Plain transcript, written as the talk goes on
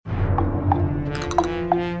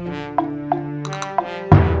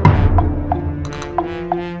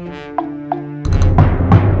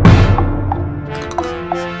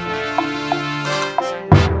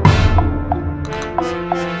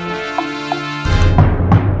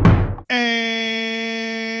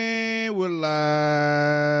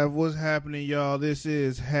y'all. This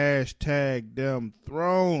is hashtag Them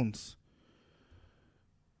Thrones.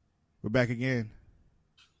 We're back again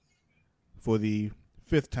for the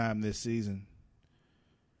 5th time this season.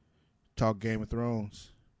 Talk Game of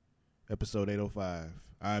Thrones, episode 805.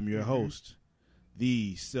 I'm your host,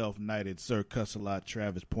 the self-knighted Sir Cussalot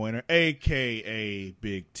Travis Pointer, a.k.a.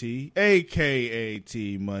 Big T, a.k.a.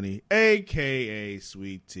 T-Money, a.k.a.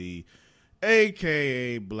 Sweet T,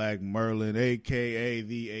 a.k.a. Black Merlin, a.k.a.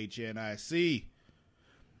 the HNIC.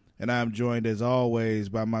 And I'm joined, as always,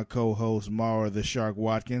 by my co-host, Mara the Shark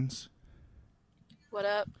Watkins. What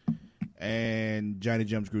up? And Johnny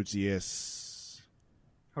Jumps Grutzius.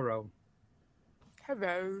 Hello.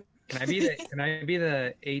 Hello. Can I be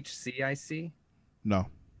the HCIC? No.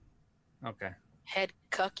 Okay. Head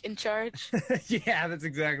cuck in charge? Yeah, that's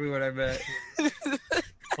exactly what I meant.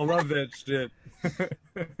 I love that shit.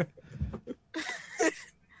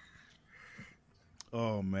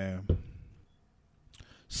 Oh, man.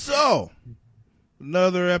 So,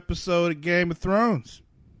 another episode of Game of Thrones.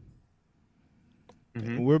 Mm-hmm.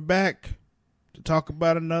 And we're back to talk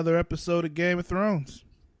about another episode of Game of Thrones.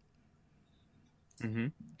 Mm-hmm.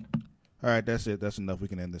 All right, that's it. That's enough. We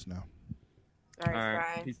can end this now. All right, All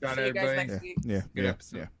right. bye. Peace out, See you guys everybody. next week. Yeah, Good yeah,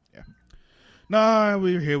 episode. yeah. No,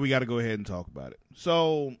 we're here. We got to go ahead and talk about it.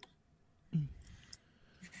 So,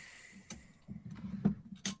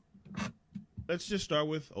 let's just start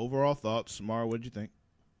with overall thoughts. Mara, what did you think?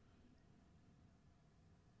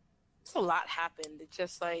 Just a lot happened. It's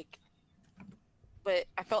just like, but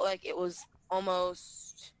I felt like it was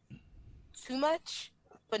almost too much,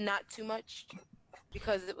 but not too much,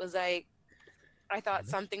 because it was like, I thought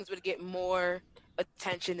some things would get more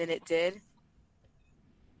attention than it did.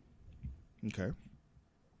 Okay.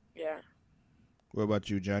 Yeah. What about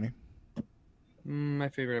you, Johnny? My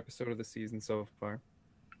favorite episode of the season so far.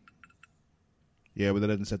 Yeah, but that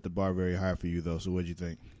doesn't set the bar very high for you, though. So what did you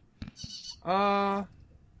think? I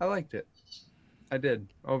liked it. I did.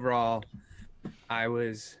 Overall, I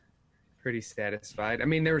was pretty satisfied. I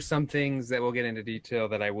mean, there were some things that we'll get into detail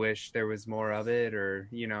that I wish there was more of it, or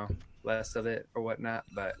less of it, or whatnot.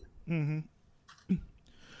 But I mean,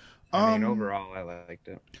 overall, I liked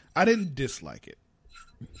it. I didn't dislike it.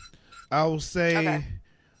 I will say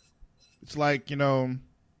it's like,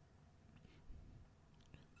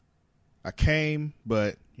 I came,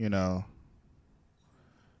 but,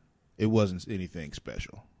 it wasn't anything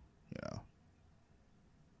special,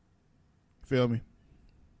 Feel me?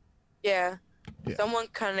 Yeah. Yeah. Someone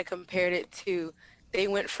kind of compared it to, they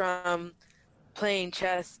went from playing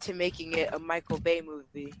chess to making it a Michael Bay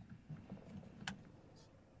movie.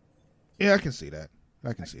 Yeah, I can see that.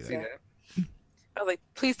 I can see See that. that? I was like,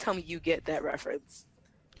 please tell me you get that reference.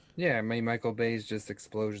 Yeah, I mean, Michael Bay's just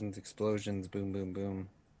explosions, boom, boom, boom.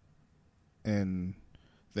 And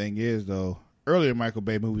thing is, though, earlier Michael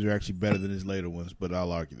Bay movies are actually better than his later ones, but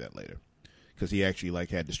I'll argue that later. Because he actually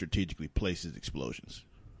had to strategically place his explosions.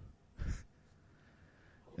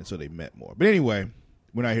 And so they meant more. But anyway,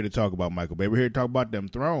 we're not here to talk about Michael Bay. We're here to talk about them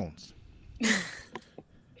thrones.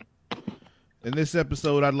 In this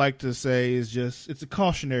episode, I'd like to say it's a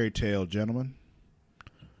cautionary tale, gentlemen.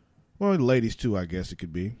 Well, ladies too, I guess it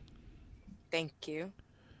could be. Thank you.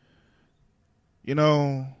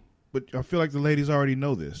 But I feel like the ladies already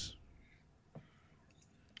know this.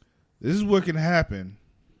 This is what can happen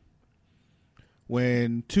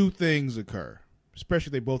when two things occur, especially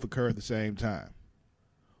if they both occur at the same time.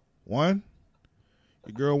 One,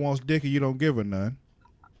 your girl wants dick and you don't give her none.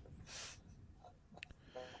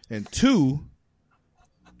 And two,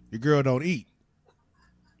 your girl don't eat.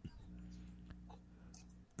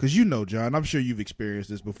 Because John, I'm sure you've experienced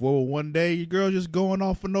this before. One day, your girl just going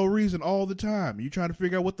off for no reason all the time. You trying to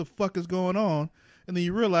figure out what the fuck is going on, and then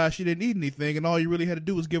you realize she didn't eat anything, and all you really had to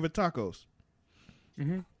do was give her tacos.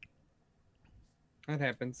 Mm-hmm. That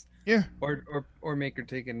happens. Yeah. Or make her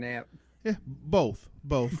take a nap. Yeah, both.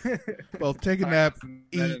 Take a nap,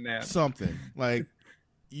 eat nap. something. Like,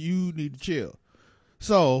 you need to chill.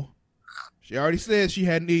 So, she already said she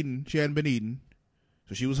hadn't been eating,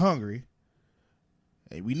 so she was hungry.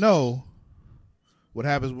 And we know what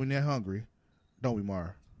happens when they're hungry, don't we,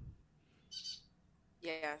 Mara?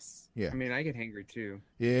 Yes. Yeah. I mean, I get hangry too.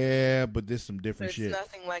 Yeah, but this is some different There's shit.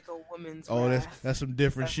 nothing like a woman's Oh, wrath. that's some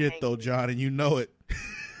different of shit, though, hangry. John, and you know it.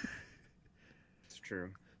 It's true.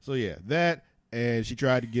 So, yeah, that, and she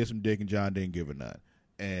tried to get some dick, and John didn't give her none.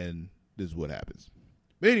 And this is what happens.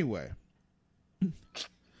 But anyway,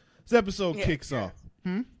 this episode kicks off.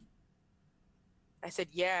 I said,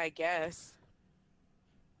 yeah, I guess.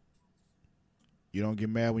 You don't get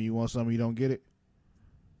mad when you want something, you don't get it?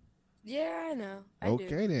 Yeah, I know. I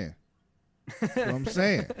Okay, do. then. That's what I'm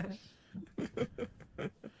saying.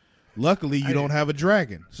 Luckily, you don't have a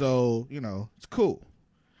dragon, so it's cool.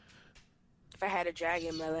 If I had a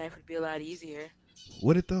dragon, my life would be a lot easier.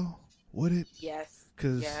 Would it though? Would it? Yes.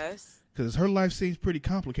 Because her life seems pretty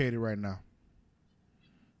complicated right now.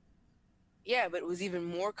 Yeah, but it was even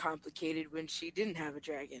more complicated when she didn't have a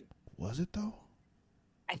dragon. Was it though?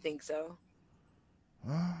 I think so.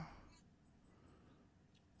 I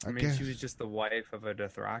mean, guess. she was just the wife of a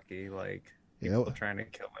Dothraki, like Yeah, people trying to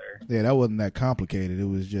kill her. Yeah, that wasn't that complicated. It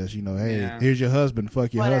was just, hey, Yeah. here's your husband,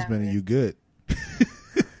 fuck your Whatever. husband, and you good.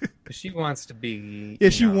 But she wants to be. Yeah,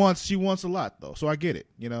 she wants a lot though, so I get it.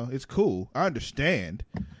 It's cool. I understand.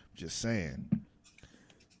 Just saying,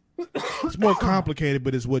 it's more complicated,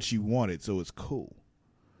 but it's what she wanted, so it's cool.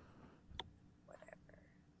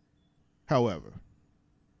 However,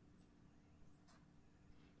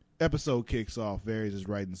 episode kicks off. Varys is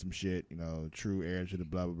writing some shit. True heir to the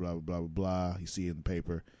blah blah blah blah blah blah. You see it in the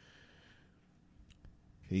paper.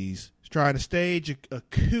 He's trying to stage a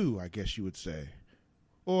coup, I guess you would say.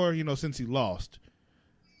 Or, since he lost,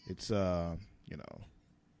 it's, why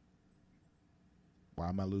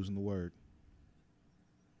am I losing the word?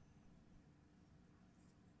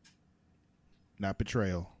 Not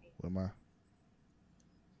betrayal. What am I?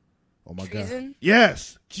 Oh, my Treason? God.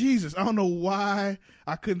 Yes! Jesus, I don't know why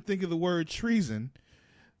I couldn't think of the word treason.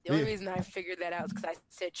 The only reason I figured that out is because I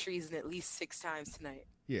said treason at least 6 times tonight.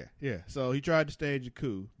 Yeah. So he tried to stage a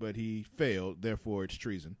coup, but he failed. Therefore, it's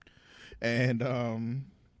treason. And,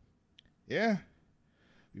 yeah,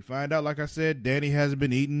 we find out, like I said, Dany hasn't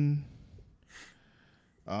been eating.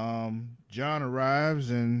 Jon arrives,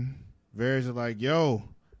 and Varys is like, yo,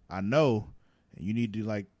 I know, and you need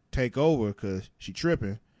to, take over because she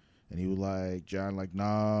tripping. And he was like, Jon,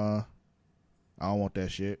 nah, I don't want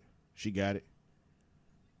that shit. She got it.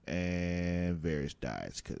 And Varys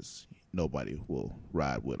dies because nobody will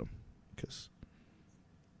ride with him because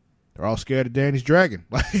they're all scared of Dany's dragon.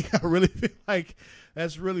 I really feel like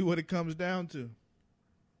that's really what it comes down to.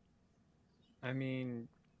 I mean,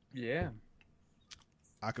 yeah.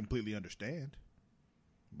 I completely understand.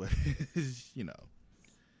 But,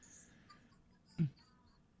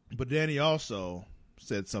 But Dany also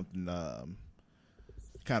said something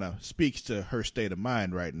kind of speaks to her state of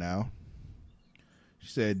mind right now. She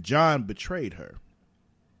said Jon betrayed her.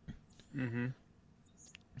 Mm-hmm.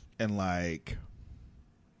 And,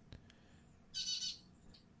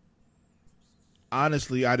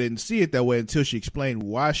 honestly, I didn't see it that way until she explained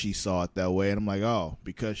why she saw it that way, and I'm like, oh,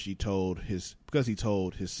 because he told his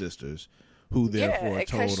sisters, who therefore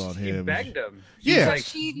told on He him. begged him. Yeah,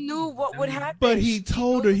 She knew what would happen. but he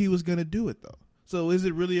told her he was going to do it though. So is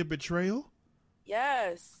it really a betrayal?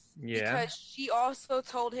 Yes. Yeah. Because she also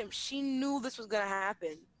told him she knew this was going to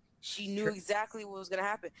happen. She knew exactly what was going to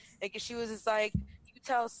happen. Like, she was just like, you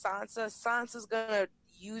tell Sansa's going to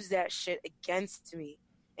use that shit against me.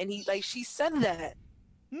 And she said that.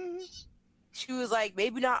 Mm-hmm. She was like,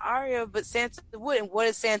 maybe not Arya, but Sansa would. And what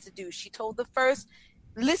did Sansa do? She told the first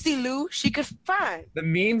Lissy Lou she could find. The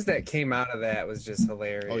memes that came out of that was just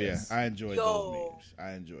hilarious. Oh yeah, I enjoyed those memes.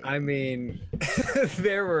 I enjoyed. I mean,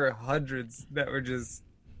 there were hundreds that were just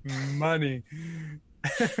money.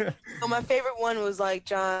 So my favorite one was like,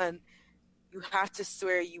 Jon, you have to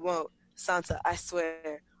swear you won't. Sansa, I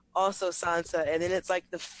swear. Also Sansa. And then it's like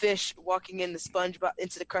the fish walking in the SpongeBob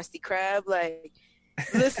into the Krusty Krab. Like,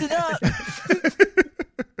 listen up.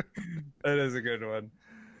 That is a good one.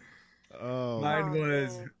 Oh,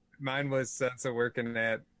 Mine was Sansa working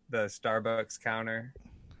at the Starbucks counter.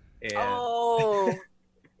 And Oh.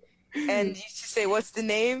 And you should say, what's the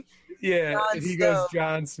name? yeah, Jon and he Snow. goes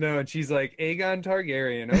Jon Snow, and she's like Aegon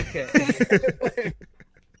Targaryen. Okay.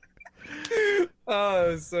 Oh,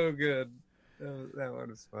 it was so good. That one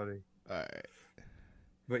was funny. all right.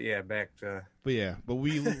 But yeah, back to. But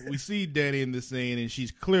we see Dany in this scene, and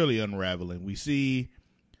she's clearly unraveling. We see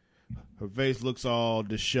her face looks all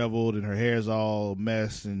disheveled, and her hair's all a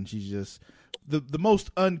mess, and she's just the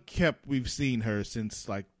most unkept we've seen her since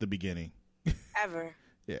the beginning. Ever.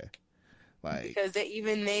 Yeah, Because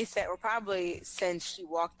they said, or probably since she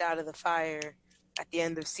walked out of the fire at the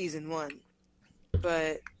end of season 1.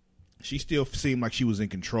 But she still seemed like she was in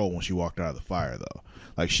control when she walked out of the fire, though.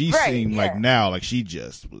 She Right, seemed yeah. now she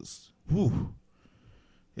just was. Whew.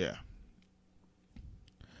 Yeah.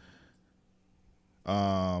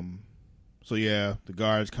 So yeah, the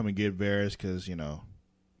guards come and get Varys because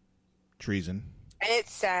treason. and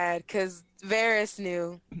it's sad because Varys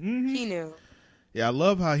knew. Mm-hmm. He knew. Yeah, I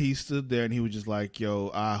love how he stood there and he was just like,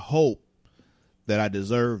 yo, I hope that I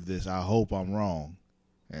deserve this. I hope I'm wrong.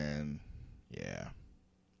 And yeah.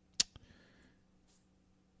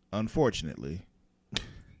 Unfortunately,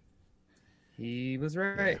 he was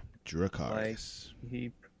right. Dracarys. Like,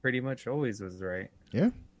 he pretty much always was right.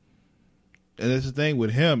 Yeah. And that's the thing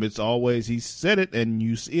with him. It's always, he said it, and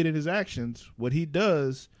you see it in his actions. What he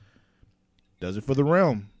does it for the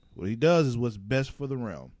realm. What he does is what's best for the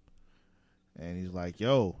realm. And he's like,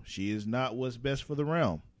 yo, she is not what's best for the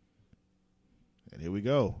realm. And here we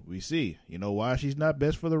go. We see. You know why she's not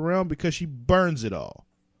best for the realm? Because she burns it all.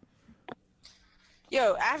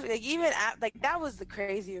 Yo, after that was the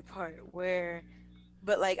crazier part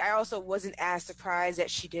but like I also wasn't as surprised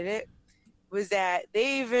that she did it. Was that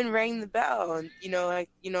they even rang the bell and Yeah.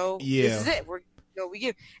 This is it. We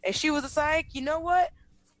give, and she was just like, you know what?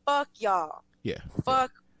 Fuck y'all. Yeah.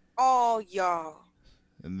 Fuck all y'all.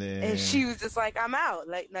 And she was just like, I'm out.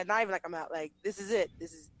 Like, not even like I'm out. Like, this is it.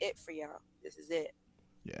 This is it for y'all. This is it.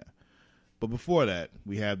 Yeah. But before that,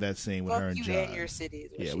 we have that scene with Fuck her and you John. and your city.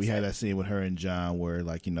 Yeah, we had that scene with her and John where,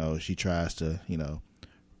 like, she tries to,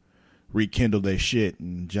 rekindle their shit,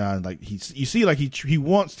 and John, like, you see, like, he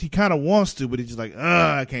kind of wants to, but he's just like,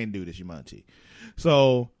 I can't do this, Yumanti.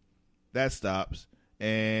 So that stops,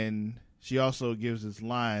 and she also gives this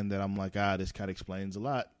line that I'm like, this kind of explains a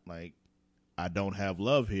lot. Like, I don't have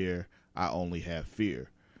love here, I only have fear.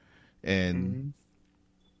 And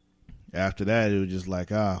after that, it was just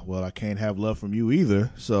like, well, I can't have love from you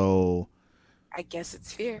either, so I guess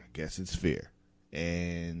it's fear.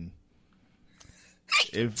 And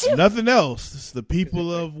if nothing else, the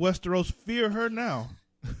people of Westeros fear her now.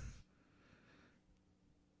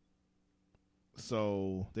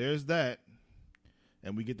 So there's that.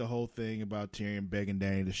 And we get the whole thing about Tyrion begging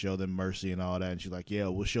Dany to show them mercy and all that. And she's like, yeah,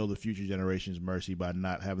 we'll show the future generations mercy by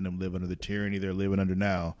not having them live under the tyranny they're living under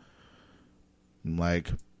now. I'm like,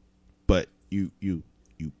 but you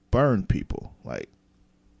burn people, like,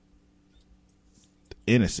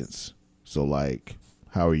 innocence. So, like,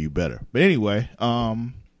 how are you better? But anyway,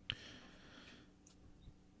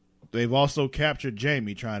 they've also captured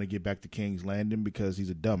Jaime trying to get back to King's Landing because he's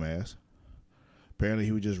a dumbass. Apparently,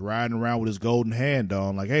 he was just riding around with his golden hand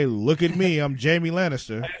on, like, hey, look at me, I'm Jaime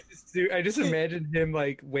Lannister. I just imagined him,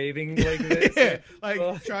 like, waving like this. Yeah,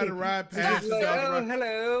 like, trying to ride past the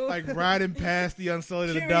hello. Like, riding past the Unsullied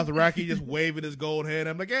of the Dothraki, just waving his gold hand.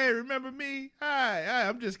 I'm like, hey, remember me? Hi,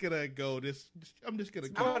 I'm just gonna go I'm just gonna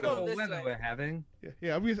go. Wonderful weather we're having.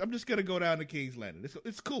 Yeah, I'm just gonna go down to King's Landing.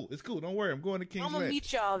 It's cool. Don't worry, I'm going to King's Landing. I'm gonna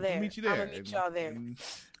meet y'all there. Meet you there. I'm gonna meet y'all there.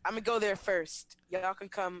 I'm gonna go there first. Y'all can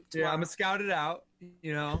come tomorrow. Yeah, I'm gonna scout it out.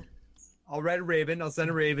 I'll ride a raven. I'll send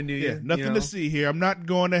a raven to you. Yeah, nothing to see here. I'm not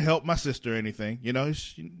going to help my sister or anything.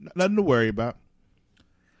 Nothing to worry about.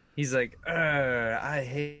 He's like, I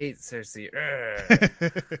hate Cersei.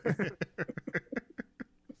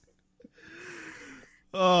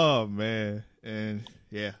 Oh man, and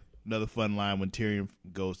yeah, another fun line when Tyrion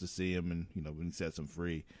goes to see him, and when he sets him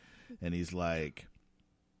free, and he's like,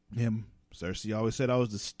 Cersei always said I was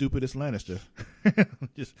the stupidest Lannister.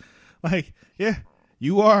 Just like, yeah,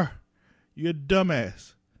 you are. You're a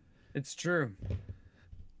dumbass. It's true.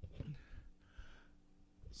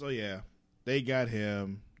 So yeah, they got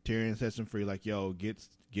him. Tyrion sets him free. Like, yo, get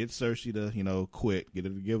Cersei to quit. Get her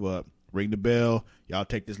to give up. Ring the bell. Y'all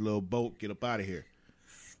take this little boat. Get up out of here.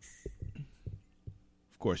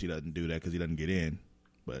 Of course, he doesn't do that because he doesn't get in.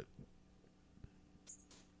 But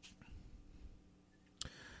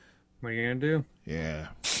what are you gonna do? Yeah,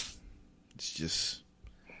 it's just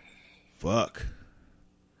fuck.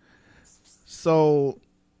 So,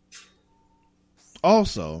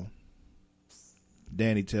 also,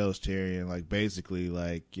 Dany tells Tyrion, like, basically,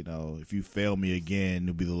 like, if you fail me again,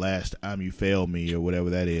 it'll be the last time you fail me, or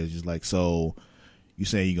whatever that is. Just like, so, you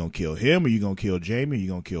saying you gonna kill him, or you gonna kill Jaime, or you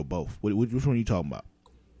gonna kill both? Which one are you talking about?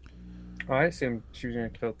 Oh, I assumed she was gonna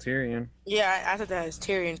kill Tyrion. Yeah, I thought that was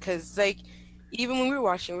Tyrion, because, like, even when we were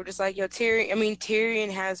watching, we're just like, yo,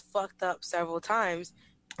 Tyrion has fucked up several times.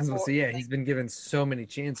 I was gonna say, yeah, he's been given so many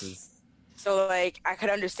chances. So, like, I could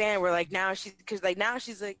understand where, like, now she's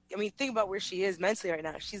like, think about where she is mentally right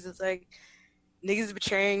now. She's just like, niggas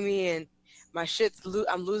betraying me and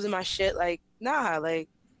I'm losing my shit. Like, nah, like.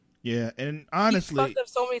 Yeah, and honestly, he fucked up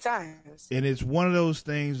so many times. And it's one of those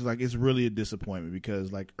things, like, it's really a disappointment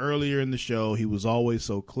because, like, earlier in the show, he was always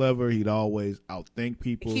so clever. He'd always outthink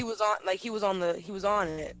people. He was on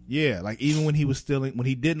it. Yeah, like, even when he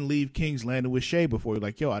didn't leave King's Landing with Shay before, he was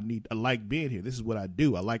like, yo, I like being here. This is what I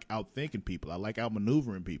do. I like outthinking people. I like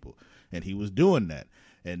outmaneuvering people. And he was doing that.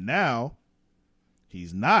 And now,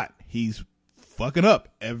 he's not. He's fucking up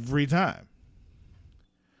every time.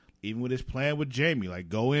 Even with his plan with Jaime, like,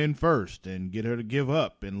 go in first and get her to give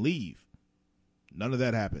up and leave. None of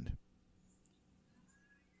that happened.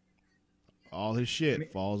 All his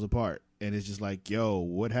shit falls apart. and it's just like, yo,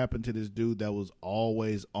 what happened to this dude that was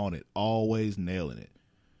always on it, always nailing it?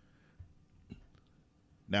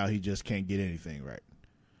 Now he just can't get anything right.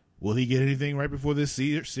 Will he get anything right before this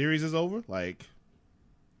series is over? Like,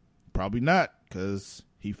 probably not, because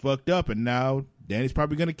he fucked up, and now Danny's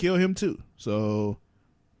probably going to kill him too. So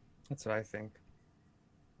that's what I think.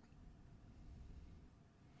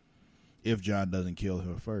 If John doesn't kill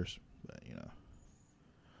her first, but, you know,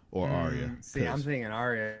 or Arya. See, I'm thinking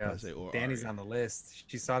Arya. Danny's Arya. on the list.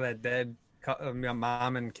 She saw that dead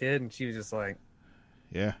mom and kid, and she was just like,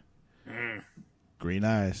 yeah, green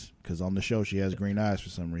eyes. Because on the show she has green eyes for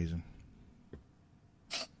some reason.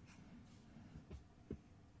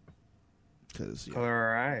 Because color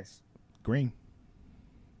her eyes. Green.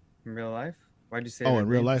 In real life? Why'd you say? Oh, they're in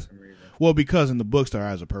real green life? for some reason? Well, because in the books their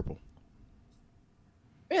eyes are purple.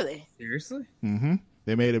 Really? Seriously? Mm-hmm.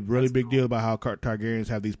 They made a really That's big cool. deal about how Targaryens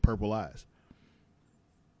have these purple eyes.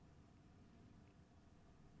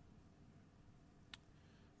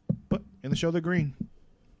 But in the show, they're green.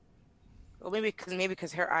 Well, maybe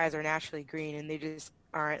because her eyes are naturally green, and they just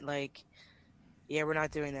aren't like, yeah, we're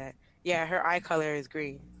not doing that. Yeah, her eye color is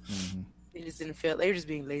green. Mm-hmm. They just didn't feel. They were just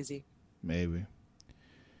being lazy. Maybe.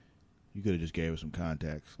 You could have just gave her some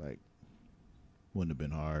contacts. Like, wouldn't have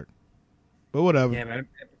been hard. But whatever. Yeah, man.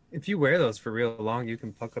 If you wear those for real long, you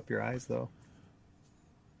can pluck up your eyes, though.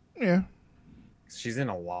 Yeah. She's in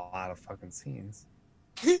a lot of fucking scenes.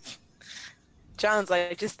 John's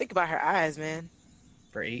like, just think about her eyes, man.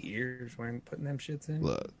 For 8 years, when putting them shits in.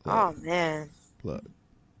 Look. Oh man. Look.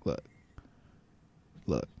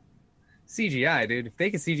 CGI, dude. If they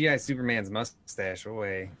could CGI Superman's mustache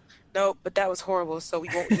away. Nope, but that was horrible. So we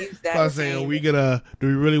won't use that. I was saying, do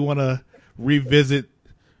we really want to revisit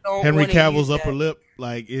Don't Henry wanna use Cavill's that. upper lip?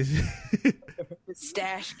 Like, is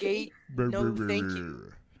Stash gate. No, thank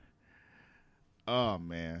you. Oh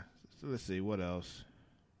man. So let's see what else.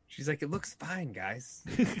 She's like, it looks fine, guys.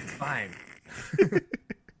 It's fine.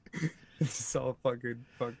 It's all fucking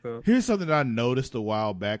fucked up. Here's something that I noticed a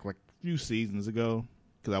while back, like a few seasons ago,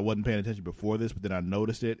 because I wasn't paying attention before this, but then I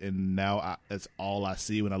noticed it, and now that's all I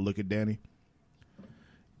see when I look at Danny.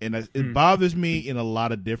 And it bothers me in a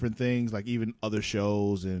lot of different things, like even other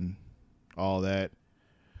shows and all that.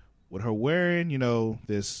 With her wearing, you know,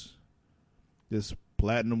 this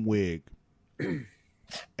platinum wig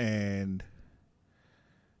and,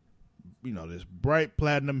 you know, this bright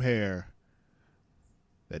platinum hair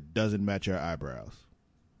that doesn't match her eyebrows.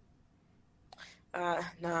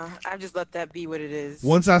 Nah, I've just let that be what it is.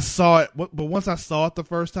 Once I saw it, but once I saw it the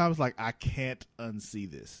first time, it's like, I can't unsee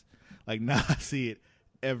this. Like, now I see it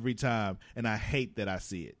every time, and I hate that I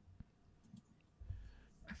see it.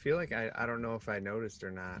 I feel like I don't know if I noticed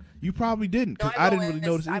or not. You probably didn't, because No, I didn't really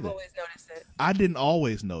notice it I've either. always noticed it. I didn't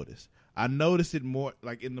always notice. I noticed it more,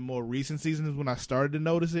 like, in the more recent seasons when I started to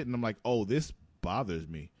notice it, and I'm like, oh, this bothers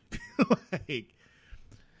me. Like,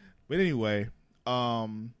 but anyway,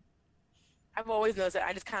 I've always noticed it.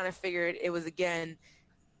 I just kind of figured it was, again,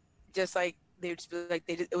 just like they would just be like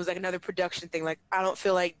it was like another production thing. Like, I don't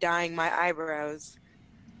feel like dyeing my eyebrows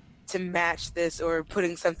to match this or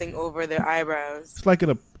putting something over their eyebrows. it's like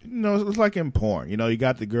it's like in porn. You know, you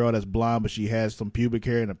got the girl that's blonde, but she has some pubic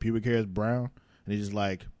hair, and the pubic hair is brown, and it's just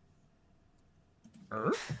like,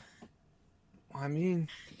 I mean,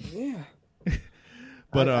 yeah.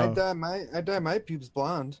 But I dye my pubes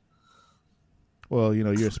blonde. well, you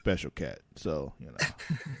know, you're a special cat, so you know.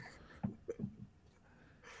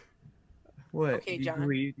 What? Okay, John.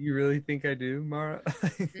 You really think I do, Mara?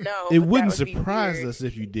 No, It but wouldn't that would be surprise weird. us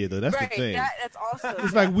if you did, though. That's right, the thing. That's also.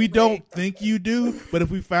 It's like we don't think you do, but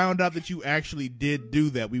if we found out that you actually did do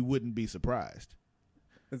that, we wouldn't be surprised.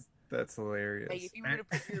 That's hilarious. Like, if you were to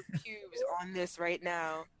put your pubes on this right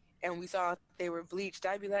now, and we saw they were bleached,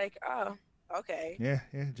 I'd be like, oh, okay. Yeah,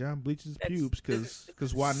 John bleaches his That's- pubes doesn't-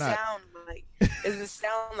 because why not? Doesn't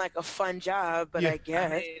sound like a fun job, but Yeah. I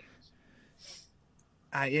guess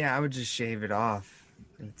I would just shave it off.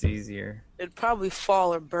 It's easier. it'd probably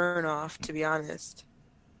fall or burn off. To be honest,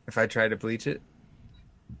 If I try to bleach it,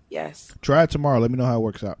 yes, Try it tomorrow. Let me know how it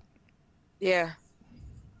works out. yeah.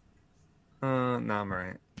 no, I'm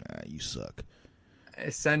alright. You suck.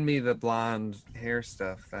 Send me the blonde hair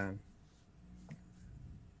stuff then.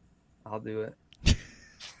 I'll do it.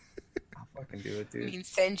 I'll fucking do it, I dude. mean,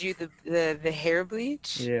 send you the hair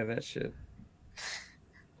bleach. Yeah, that shit.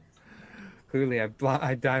 Clearly,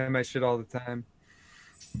 I dye my shit all the time.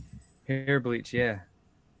 Hair bleach, yeah.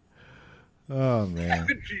 Oh man.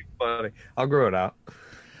 Funny. I'll grow it out.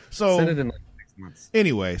 So Send it in like 6 months.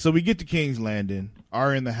 anyway, so we get to King's Landing.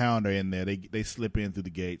 Arya and the Hound are in there. They slip in through the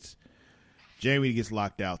gates. Jaime gets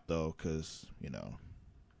locked out though, because you know,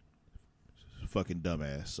 fucking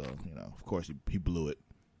dumbass. So, of course he blew it.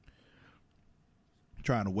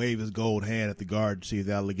 Trying to wave his gold hand at the guard to see if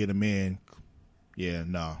that'll get him in. Yeah,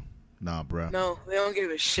 nah, bro. No, they don't give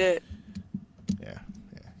a shit. Yeah.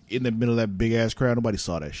 In the middle of that big ass crowd, nobody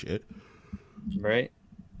saw that shit. Right.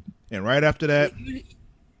 And right after that,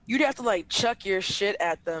 you'd have to like chuck your shit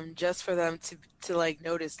at them just for them to like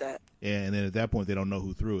notice that. yeah, and then at that point they don't know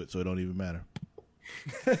who threw it, so it don't even matter.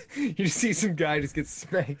 You see some guy just get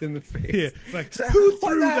smacked in the face. Yeah, like who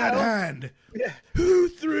threw that hand? Yeah. Who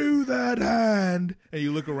threw that hand? And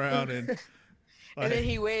you look around and. And then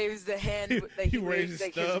he waves the hand, like he waves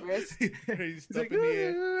like his wrist. He's like, in the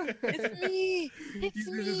air. It's me. It's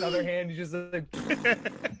he me. uses his other hand. He's just like, pull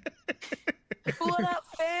it up,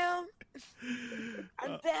 fam.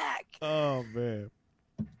 I'm back. Oh man,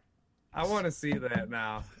 I want to see that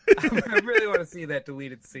now. I really want to see that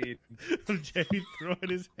deleted scene. Jamie throwing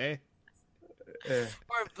his hand. Or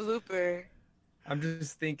a blooper. I'm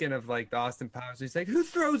just thinking of like the Austin Powers. He's like, who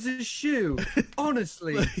throws his shoe?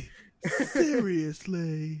 Honestly.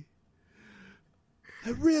 Seriously,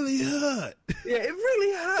 it really hurt. Yeah, it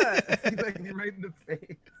really hurt. Like right in the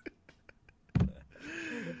face.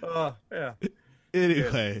 Oh, yeah.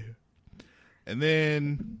 Anyway, and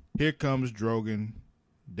then here comes Drogon.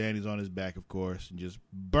 Danny's on his back, of course, and just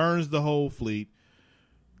burns the whole fleet,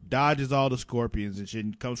 dodges all the scorpions and shit,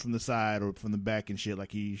 and comes from the side or from the back and shit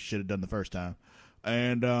like he should have done the first time.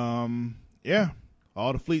 And, yeah,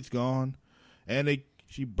 all the fleet's gone. And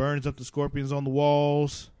she burns up the scorpions on the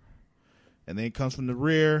walls, and then it comes from the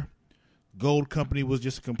rear. Gold Company was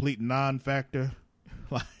just a complete non-factor.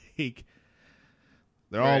 Like,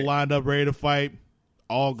 they're all lined up, ready to fight,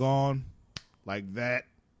 all gone, like that.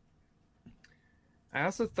 I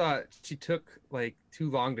also thought she took, like,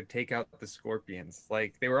 too long to take out the scorpions.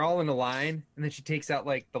 Like, they were all in a line, and then she takes out,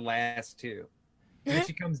 like, the last two. And then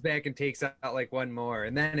she comes back and takes out, like, one more.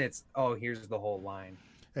 And then it's, oh, here's the whole line.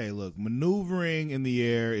 Hey, look, maneuvering in the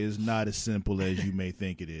air is not as simple as you may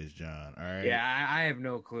think it is, John. All right. Yeah, I have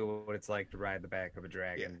no clue what it's like to ride the back of a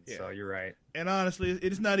dragon. Yeah. So you're right. And honestly,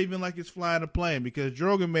 it's not even like it's flying a plane, because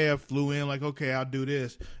Drogon may have flew in like, okay, I'll do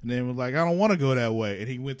this, and then was like, I don't want to go that way, and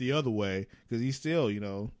he went the other way because he still,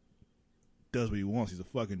 does what he wants. He's a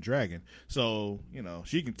fucking dragon. So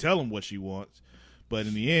she can tell him what she wants, but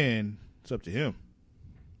in the end, it's up to him.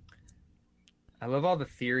 I love all the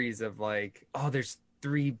theories of like, oh, there's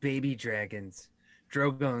 3 baby dragons.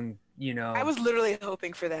 Drogon, I was literally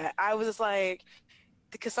hoping for that. I was like,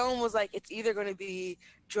 because someone was like, it's either going to be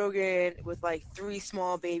Drogon with like 3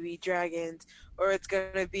 small baby dragons, or it's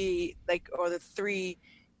going to be like, or the 3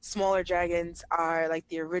 smaller dragons are like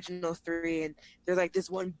the original 3, and there's like this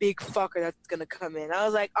one big fucker that's going to come in. I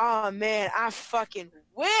was like, oh man, I fucking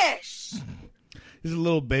wish. These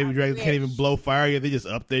little baby dragons can't even blow fire yet. They just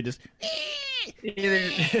up there, just.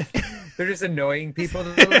 They're just annoying people.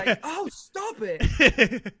 They're like, oh, stop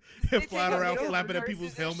it. They're flying around flapping at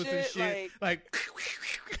people's helmets and shit. Like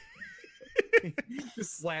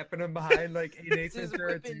just slapping them behind like hey, Nathan just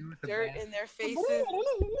whipping dirt in their faces.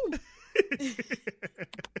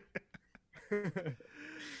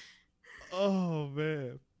 Oh,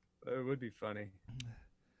 man. It would be funny.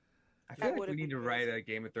 I feel like we need to write a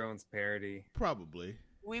Game of Thrones parody. Probably.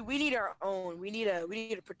 We need our own. We need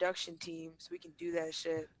a production team so we can do that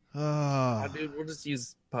shit. Dude, we'll just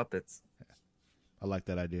use puppets. I like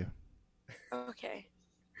that idea. Okay.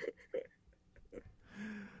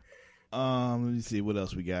 Let me see what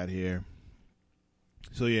else we got here.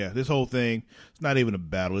 So yeah, this whole thing, it's not even a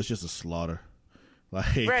battle, it's just a slaughter.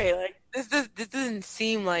 Like this doesn't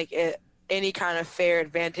seem like any kind of fair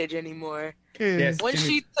advantage anymore. Yes, when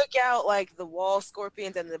she took out like the wall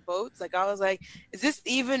scorpions and the boats, like I was like, is this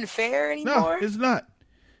even fair anymore? No, it's not.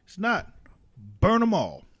 It's not. Burn them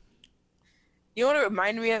all. You know what it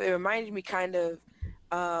reminded me of? It reminded me kind of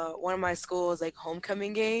one of my school's like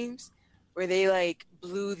homecoming games where they like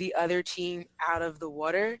blew the other team out of the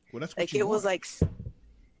water. Well, that's what like you it want. was like,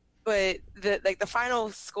 but the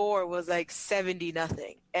final score was like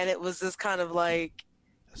 70-0, and it was just kind of like.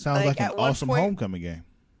 Sounds like an awesome homecoming game.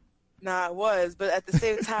 Nah, it was, but at the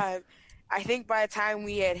same time, I think by the time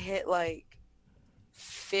we had hit like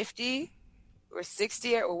 50 or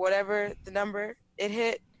 60 or whatever the number it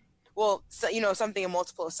hit, well, so, something a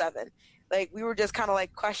multiple of 7. Like we were just kind of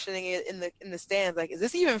like questioning it in the stands. Like, is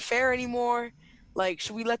this even fair anymore? Like,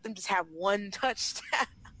 should we let them just have one touchdown?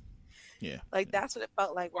 Yeah. Like that's what it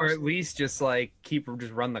felt like. Or at least just like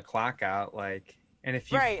just run the clock out. Like, and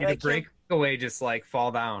if you get a breakaway, just like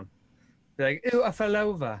fall down. Like, ew, I fell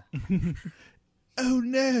over. Oh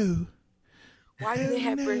no! Why do they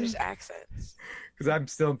have British accents? Because I'm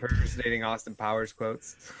still impersonating Austin Powers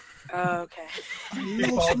quotes. Oh, okay. I He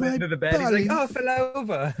lost falls my into the bed. He's like, balance. "Oh, I fell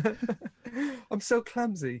over. I'm so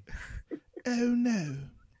clumsy." Oh no.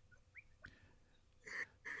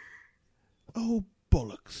 Oh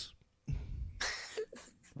bollocks.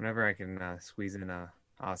 Whenever I can squeeze in a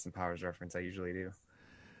Austin Powers reference, I usually do.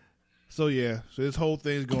 So so this whole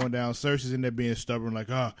thing's going down. Cersei's in there being stubborn, like,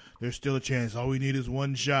 there's still a chance. All we need is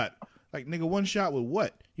one shot. Like, nigga, one shot with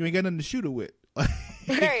what? You ain't got nothing to shoot it with.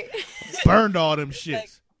 Right. Burned all them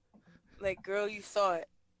shits. Like, girl, you saw it.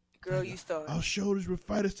 Girl, you saw it. Our shoulders will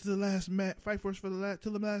fight us to the last man, fight for us for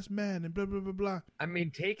till the last man, and blah blah blah blah. I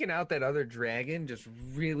mean, taking out that other dragon just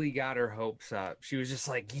really got her hopes up. She was just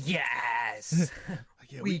like, "Yes,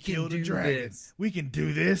 Like, yeah, we we can killed the do dragon. this." We can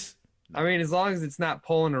do this. I mean, as long as it's not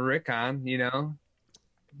pulling a Rickon,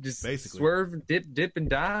 just Basically. swerve, dip, and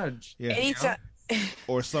dodge. Yeah. Anytime.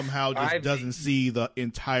 Or somehow just I- doesn't see the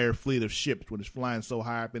entire fleet of ships when it's flying so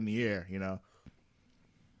high up in the air,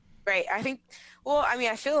 Right. I think. Well, I mean,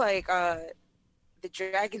 I feel like the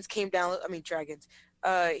dragons came down. I mean, dragons.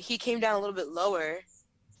 He came down a little bit lower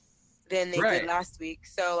than they Right. did last week.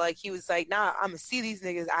 So, like, he was like, "Nah, I'm gonna see these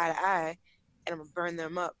niggas eye to eye, and I'm gonna burn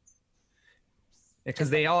them up."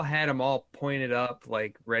 Because they all had them all pointed up,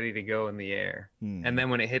 like ready to go in the air. Hmm. And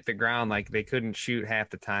then when it hit the ground, like they couldn't shoot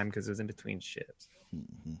half the time because it was in between ships.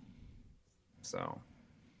 Mhm. So,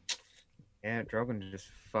 yeah, Drogon just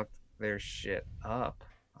fucked their shit up.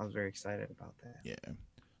 I was very excited about that. Yeah.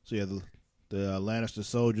 So the Lannister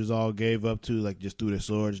soldiers all gave up too, like just threw their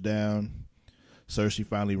swords down. Cersei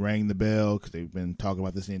finally rang the bell because they've been talking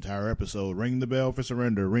about this the entire episode. Ring the bell for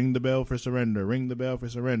surrender. Ring the bell for surrender. Ring the bell for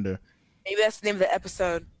surrender. Maybe that's the name of the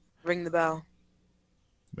episode. Ring the bell.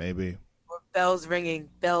 Maybe. Or bells ringing,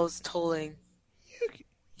 bells tolling.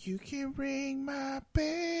 You can ring my bell.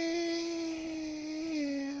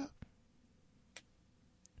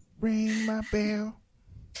 Ring my bell.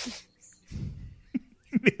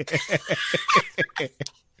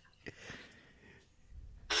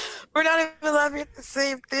 We're not even laughing at the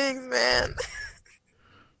same things, man.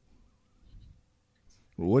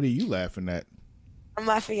 What are you laughing at? I'm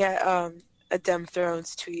laughing at a Dem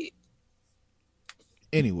Thrones tweet.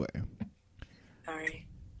 Anyway, Sorry.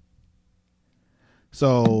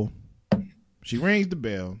 so she rings the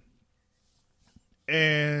bell,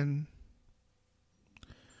 and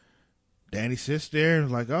Dany sits there and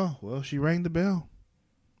is like, "Oh, well, she rang the bell.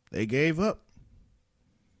 They gave up.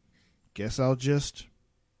 Guess I'll just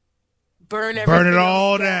Burn burn it everything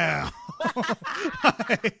all else down."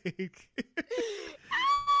 Like,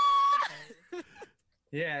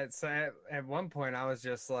 Yeah, so at one point I was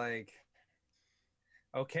just like,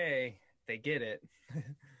 okay, they get it.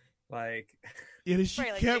 Like, yeah, she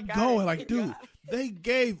Right, like, kept they got going. it. Like, dude, Yeah. they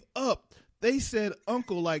gave up. They said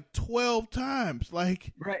uncle like 12 times.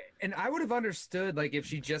 Like, right. And I would have understood, like, if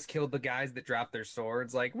she just killed the guys that dropped their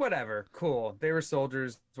swords, like, whatever, cool. They were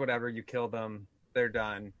soldiers, whatever, you killed them, they're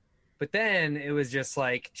done. But then it was just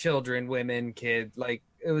like children, women, kids, like,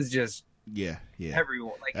 it was just yeah.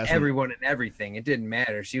 everyone, like That's everyone and everything. It didn't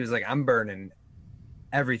matter. She was like, I'm burning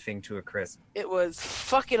everything to a crisp. It was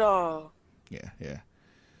fuck it all. Yeah.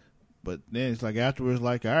 But then it's like afterwards,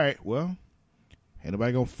 like, all right, well, ain't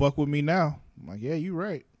nobody gonna fuck with me now. I'm like, yeah, you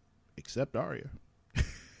right. Except Arya.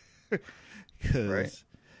 Because Right.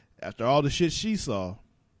 after all the shit she saw,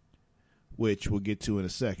 which we'll get to in a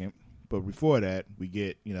second, but before that, we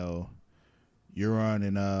get, Euron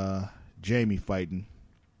and Jaime fighting.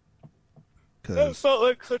 That Because, felt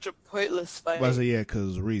like such a pointless fight.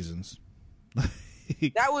 because reasons.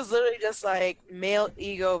 That was literally just like male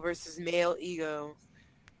ego versus male ego.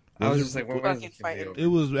 I was Was just it- like, what fucking is this gonna be fighting. over? It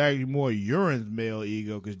was actually more Euron's male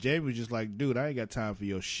ego because Jaime was just like, dude, I ain't got time for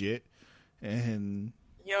your shit. And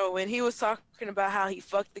Yo, when he was talking about how he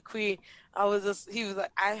fucked the queen, he was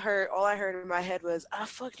like, all I heard in my head was, I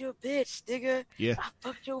fucked your bitch, nigga. yeah, I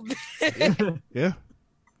fucked your bitch. yeah.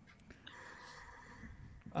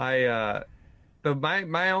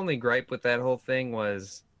 My only gripe with that whole thing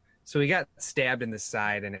was, so he got stabbed in the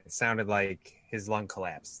side and it sounded like his lung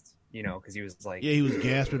collapsed, because he was like, Yeah, he was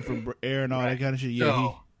gasping for air and all that Right. kind of shit. So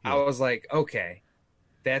Yeah, I was like, okay,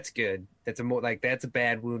 that's good. That's a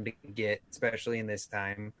bad wound to get, especially in this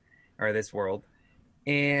time or this world.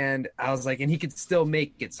 And I was like, and he could still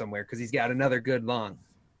make it somewhere because he's got another good lung.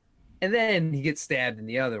 And then he gets stabbed in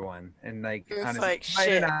the other one, and like, It's honestly, like, might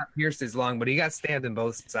have shit. not pierced his lung, but he got stabbed in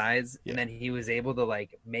both sides, Yeah. and then he was able to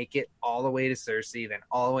like make it all the way to Cersei, then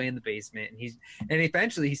all the way in the basement, and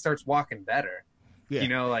eventually he starts walking better. yeah.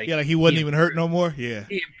 Like Yeah, like he wasn't he even hurt no more. Yeah,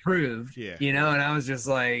 he improved. Yeah. And I was just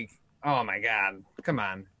like, oh my god, come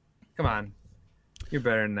on, you're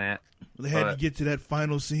better than that. They had to get to that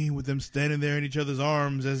final scene with them standing there in each other's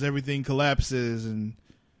arms as everything collapses, and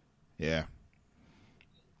yeah.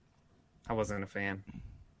 I wasn't a fan.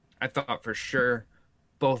 I thought for sure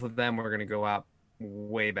both of them were going to go out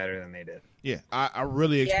way better than they did. Yeah, I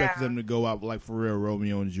really expected them to go out like for real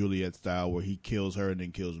Romeo and Juliet style, where he kills her and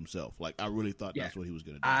then kills himself. Like I really thought that's what he was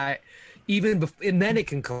going to do. And then it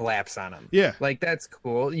can collapse on him. Yeah, like that's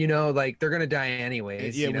cool. You know, like they're going to die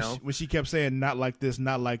anyways. Yeah, you know? when she kept saying not like this,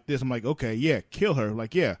 not like this, I'm like, okay, yeah, kill her.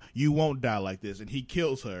 Like, yeah, you won't die like this, and he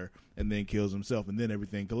kills her and then kills himself, and then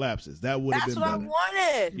everything collapses. That would have been better. That's what I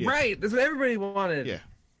wanted. Yeah. Right, that's what everybody wanted. Yeah,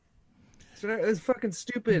 so it's fucking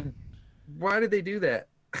stupid. Why did they do that?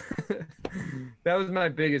 That was my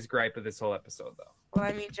biggest gripe of this whole episode, though. Well,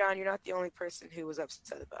 I mean, John, you're not the only person who was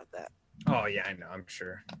upset about that. Oh yeah, I know. I'm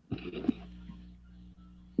sure.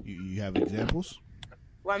 you have examples?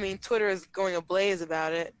 Well, I mean, Twitter is going ablaze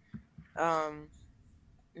about it.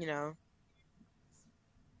 You know.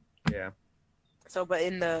 Yeah. So, but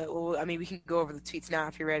we can go over the tweets now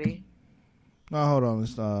if you're ready. No, hold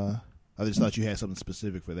on. I just thought you had something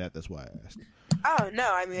specific for that. That's why I asked. Oh,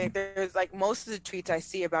 no. I mean, there's like most of the tweets I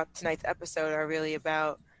see about tonight's episode are really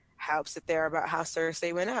about how upset they are about how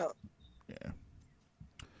Cersei went out. Yeah.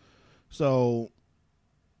 So,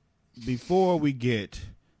 before we get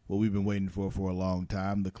what we've been waiting for a long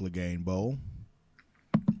time, the Clegane Bowl.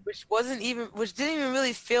 Which didn't even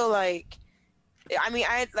really feel like, I mean,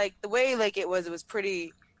 I like the way like it was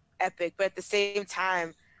pretty epic, but at the same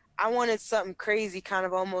time, I wanted something crazy, kind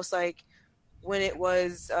of almost like when it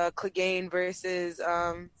was Clegane versus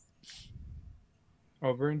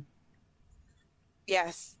Oberyn?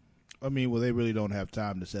 Yes. I mean, well, they really don't have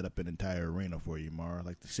time to set up an entire arena for you, Mara.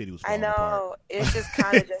 Like the city was falling apart. I know. Apart. It's just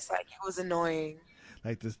kind of just like it was annoying.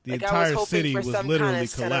 Like the entire city was literally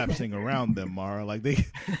collapsing around them, Mara. Like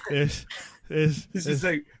there's It's just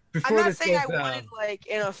like I'm not saying I wanted like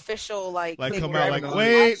an official like come out like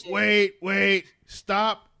wait,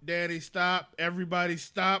 stop, Daddy, stop, everybody,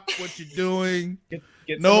 stop what you're doing.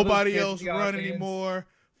 Get nobody else run anymore.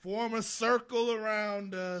 Form a circle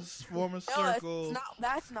around us. Form a circle.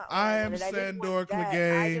 That's not. I am Sandor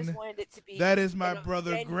Clegane. I just wanted it to be. That is my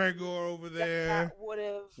brother Gregor over there.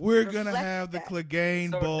 We're gonna have the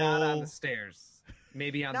Clegane Bowl. Not on the stairs.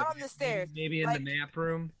 Maybe on the stairs. Maybe in the map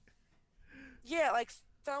room. Yeah, like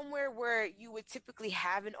somewhere where you would typically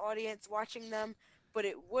have an audience watching them, but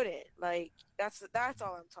it wouldn't. Like that's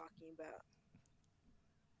all I'm talking about.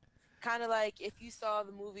 Kind of like if you saw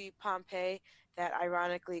the movie Pompeii that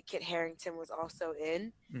ironically Kit Harington was also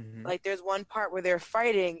in. Mm-hmm. Like there's one part where they're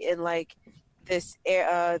fighting in like this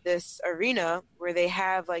arena where they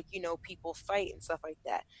have like, you know, people fight and stuff like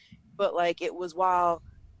that. But like it was while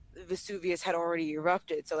Vesuvius had already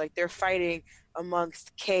erupted. So like they're fighting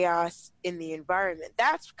amongst chaos in the environment.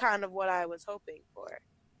 That's kind of what I was hoping for.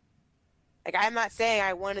 Like I'm not saying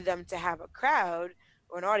I wanted them to have a crowd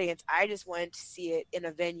or an audience. I just wanted to see it in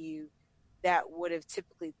a venue that would have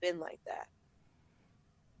typically been like that.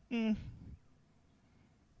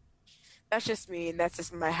 That's just me, and that's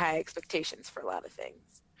just my high expectations for a lot of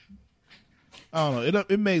things. I don't know.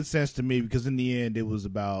 It made sense to me because in the end, it was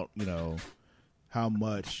about, you know, how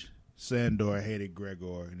much Sandor hated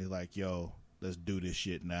Gregor, and he's like, "Yo, let's do this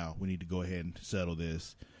shit now. We need to go ahead and settle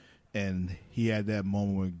this." And he had that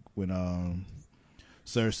moment when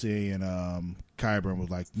Cersei and Qyburn was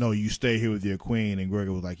like, "No, you stay here with your queen," and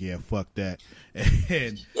Gregor was like, "Yeah, fuck that."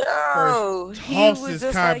 And he was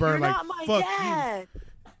just like, "You're not my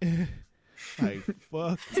dad." Like,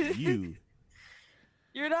 fuck you.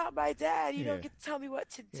 You're not my dad. You don't get to tell me what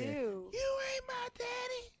to do. You ain't my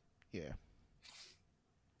daddy. Yeah.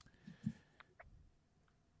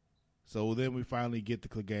 So then we finally get the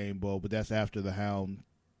Clegane Bowl, but that's after the Hound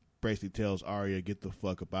basically tells Arya, "Get the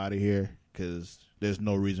fuck up out of here, because there's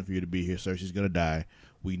no reason for you to be here. Cersei's gonna die.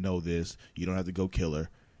 We know this. You don't have to go kill her.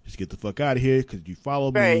 Just get the fuck out of here, because if you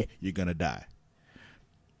follow me, you're gonna die."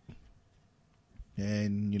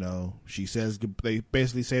 And, you know, she says, they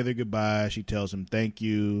basically say their goodbye. She tells him thank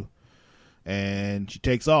you, and she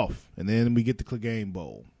takes off. And then we get the Clegane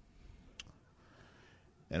Bowl.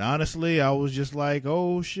 And honestly, I was just like,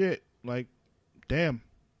 oh shit, like, damn,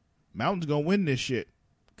 Mountain's gonna win this shit,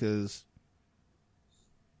 because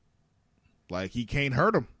like he can't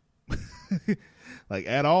hurt him like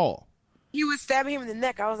at all. He was stabbing him in the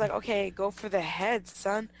neck. I was like, okay, go for the head,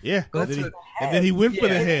 son. Yeah, and then he went for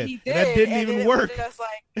the head. And that didn't even work. It was just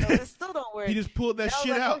like, no, it still don't work. He just pulled that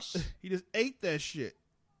shit out. He just ate that shit.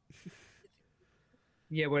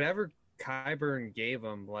 Yeah, whatever Qyburn gave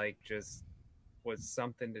him, like, just was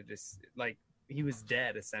something to just, like, he was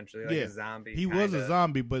dead essentially, like Yeah. a zombie. He was a kinda.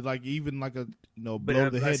 zombie, but like even like a But blow to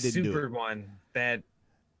the head a didn't do super it. one that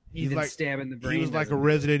He's even like- stabbing the brain. He was like a doesn't do it.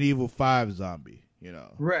 Resident Evil 5 zombie, you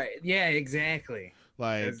know. Right. Yeah. Exactly.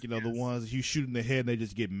 Like, Yes, you know, the yes. ones you shoot in the head and they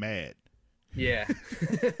just get mad. Yeah.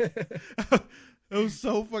 It was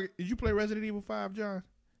so fucking. Did you play Resident Evil 5, John?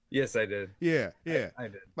 Yes, I did. Yeah. I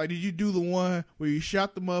did. Like, did you do the one where you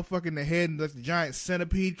shot the motherfucker in the head and like the giant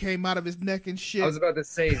centipede came out of his neck and shit? I was about to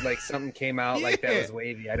say like something came out like that Yeah. was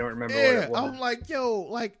wavy. I don't remember what Yeah, it was. I'm like, yo,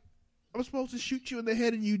 like, I'm supposed to shoot you in the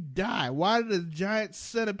head and you die. Why did a giant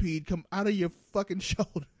centipede come out of your fucking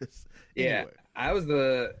shoulders? Yeah.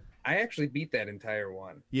 Anyway. I actually beat that entire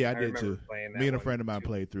one. Yeah, I did remember too. playing that Me and a one, friend of mine too.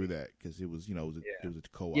 played through that because it was, you know, it was a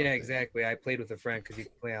co-op. Yeah, thing. exactly. I played with a friend because you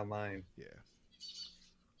could play online. Yeah.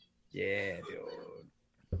 Yeah,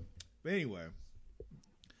 dude. But anyway,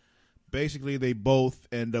 basically they both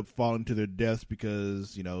end up falling to their deaths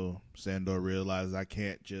because, you know, Sandor realizes I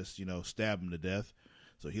can't just, you know, stab him to death.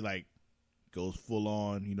 So he like goes full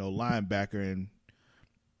on, you know, linebacker and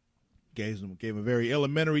gave him a very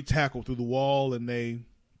elementary tackle through the wall, and they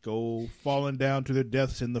go falling down to their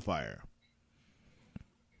deaths in the fire.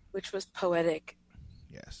 Which was poetic.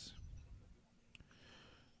 Yes.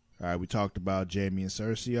 All right, we talked about Jaime and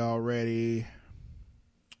Cersei already.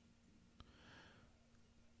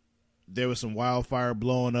 There was some wildfire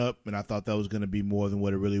blowing up, and I thought that was going to be more than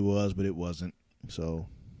what it really was, but it wasn't. So,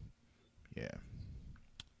 yeah.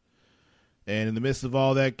 And in the midst of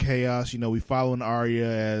all that chaos, you know, we following Arya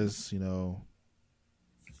as, you know,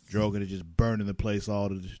 Drogon is just burning the place, all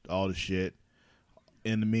the shit.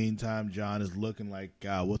 In the meantime, Jon is looking like,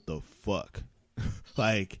 God, what the fuck?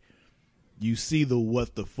 Like, you see the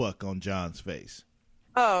what the fuck on Jon's face.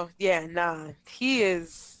 Oh, yeah, nah.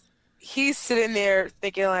 He's sitting there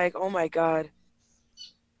thinking like, oh my God,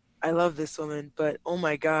 I love this woman, but oh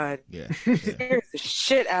my God, Yeah. scares the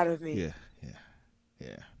shit out of me.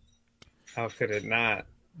 Yeah. How could it not?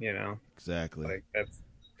 You know, Exactly. like that's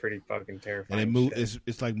pretty fucking terrifying. And it move. shit.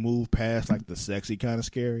 It's like move past like the sexy kind of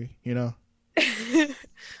scary, you know.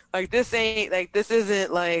 Like this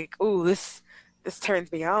isn't like, ooh, this turns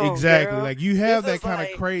me on. Exactly. girl. Like you have This that is kind of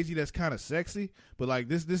like- crazy that's kind of sexy, but like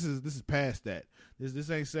this is past that. This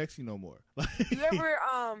ain't sexy no more.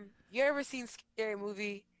 You ever seen Scary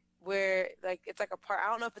Movie where like it's like a part, I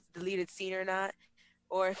don't know if it's a deleted scene or not,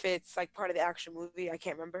 or if it's like part of the actual movie, I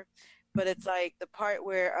can't remember. But it's like the part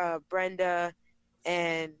where Brenda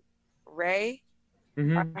and Ray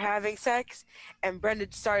Mhm. are having sex, and Brenda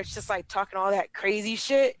starts just like talking all that crazy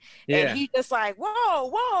shit, Yeah. and he just like,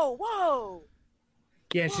 whoa,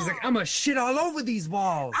 Yeah, she's like, I'm gonna shit all over these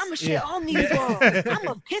walls. I'm a shit Yeah. on these walls. I'm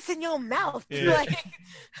a piss in your mouth. Yeah. Like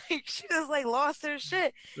she just like lost her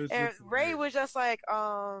shit. And Ray was just like,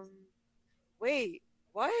 wait,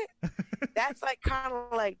 what? That's like kind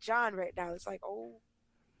of like Jon right now. It's like, oh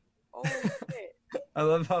shit. I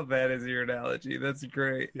love how bad is your analogy. That's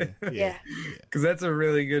great. Yeah, Because that's a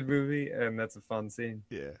really good movie and that's a fun scene.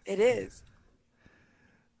 Yeah. it is.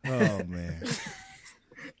 Oh man.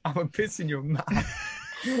 I'm gonna piss in your mouth.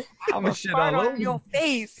 I'm gonna shit Fart all on over your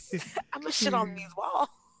face. I'm gonna shit on these walls.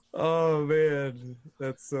 Oh man,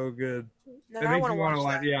 that's so good. No, It I makes want me to wanna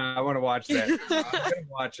watch that. Yeah, I want to watch that. I'm gonna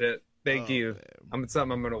watch it. Thank Oh, you. man.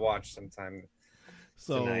 Something I'm gonna watch sometime.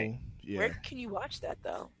 So tonight. yeah, Where can you watch that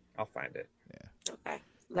though? I'll find it. Okay,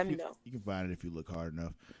 let me know. you can find it if you look hard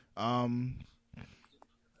enough.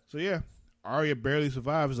 So yeah, Arya barely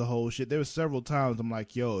survives the whole shit. There were several times I'm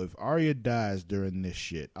like, yo, if Arya dies during this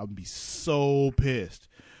shit, I'll be so pissed.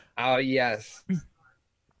 Oh yes,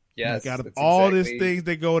 yes. Like, out of that's all these exactly- things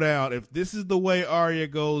that go down, if this is the way Arya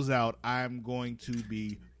goes out, I'm going to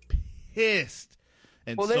be pissed.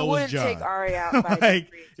 And Well, they so is wouldn't Jon. take Arya out by Like,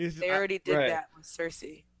 the it's- They already did Right. that with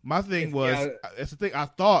Cersei. My thing If- was, yeah. that's the thing. I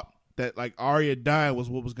thought that like Arya dying was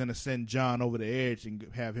what was going to send Jon over the edge and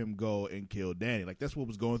have him go and kill Dany. Like that's what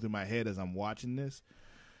was going through my head as I'm watching this.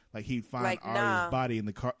 Like he'd find Like, Arya's nah. body in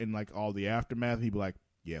the car in like all the aftermath. He'd be like,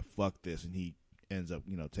 "Yeah, fuck this," and he ends up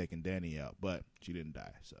taking Dany out. But she didn't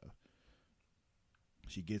die, so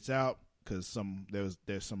she gets out because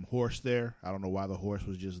there's some horse there. I don't know why the horse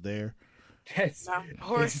was just there. That's My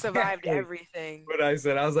horse survived exactly everything. what I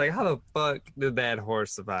said. I was like, how the fuck did that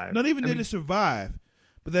horse survive? Not even I did mean, it survive,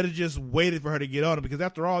 but that it just waited for her to get on it. Because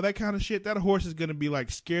after all that kind of shit, that horse is gonna be like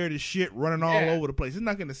scared as shit, running all Yeah. over the place. It's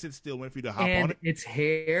not gonna sit still waiting for you to hop and on it. its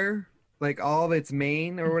hair, like all of its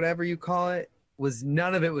mane or whatever you call it, was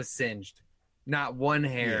none of it was singed. Not one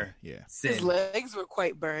hair Yeah, His singed. legs were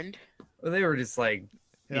quite burned. Well, they were just like,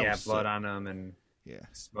 That yeah, was blood so- on them and yeah,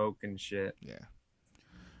 smoke and shit. yeah.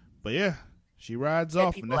 But yeah, she rides Dead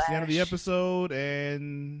off, and people that's the end of the ash. episode.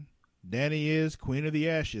 And Dany is Queen of the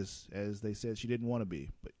Ashes, as they said she didn't want to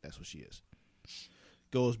be, but that's what she is.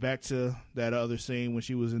 Goes back to that other scene when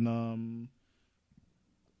she was in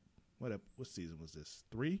what season was this?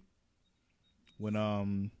 3?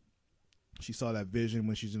 When she saw that vision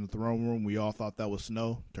when she's in the throne room. We all thought that was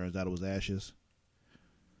snow. Turns out it was ashes.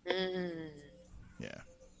 Yeah.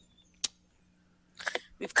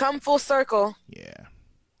 We've come full circle. Yeah.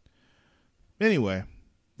 Anyway,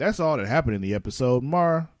 that's all that happened in the episode.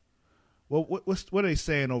 Mara, what are they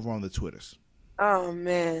saying over on the Twitters? Oh,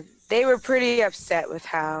 man. They were pretty upset with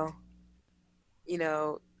how,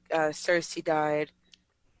 Cersei died.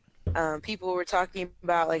 People were talking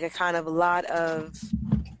about like a lot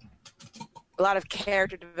of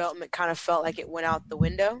character development kind of felt like it went out the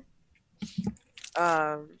window.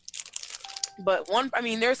 But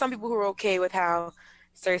there are some people who were okay with how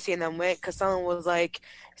Cersei and them went, because someone was like,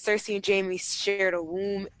 Cersei and Jaime shared a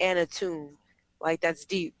womb and a tomb. Like, that's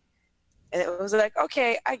deep. And it was like,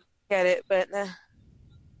 okay, I get it, but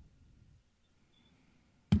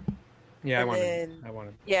Yeah, I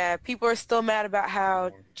wanted. Yeah, people are still mad about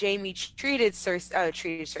how Jaime treated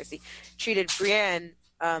Brienne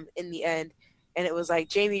in the end, and it was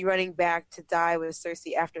like Jaime running back to die with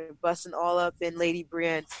Cersei after busting all up in Lady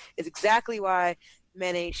Brienne is exactly why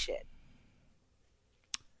men ain't shit.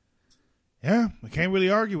 Yeah, I can't really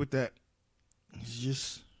argue with that. It's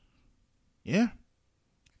just, yeah,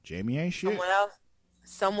 Jaime ain't shit.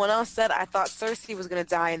 Someone else said, I thought Cersei was going to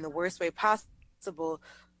die in the worst way possible,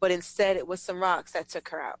 but instead it was some rocks that took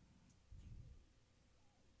her out.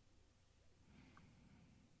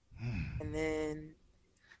 And then,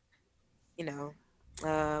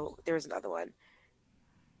 there was another one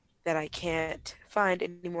that I can't find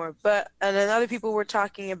anymore. And then other people were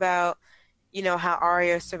talking about, how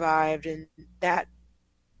Arya survived and that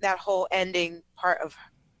whole ending part of,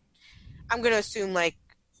 I'm going to assume, like,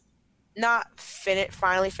 not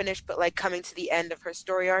finally finished, but, like, coming to the end of her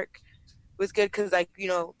story arc was good, because, like,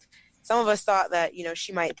 some of us thought that,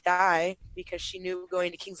 she might die because she knew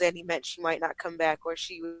going to King's Landing meant she might not come back, or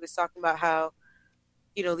she was talking about how,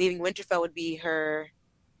 leaving Winterfell would be her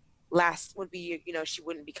last, she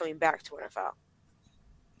wouldn't be coming back to Winterfell.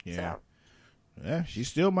 Yeah. So. Yeah, she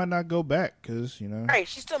still might not go back because, Right,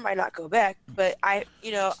 she still might not go back, but I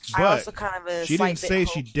also kind of she didn't say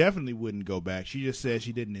she definitely wouldn't go back. She just said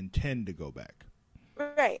she didn't intend to go back.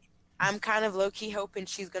 Right. I'm kind of low-key hoping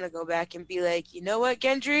she's going to go back and be like, you know what,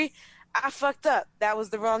 Gendry? I fucked up. That was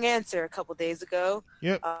the wrong answer a couple days ago.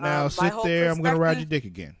 Yep. Now sit there. I'm going to ride your dick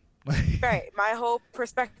again. Right. My whole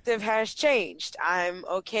perspective has changed. I'm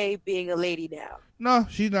okay being a lady now. No,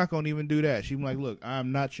 she's not going to even do that. She's like, look,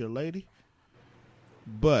 I'm not your lady.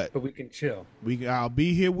 But we can chill. I'll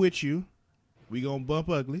be here with you. We gonna bump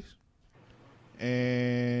uglies,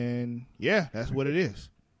 and yeah, that's what it is.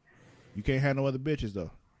 You can't have no other bitches though.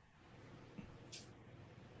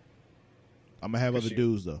 I'm gonna have other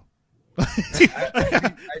dudes though.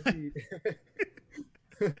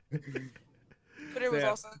 Twitter was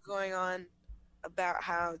also going on about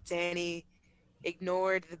how Dany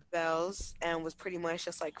ignored the bells and was pretty much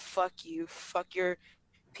just like, fuck you, fuck your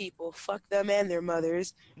people, fuck them and their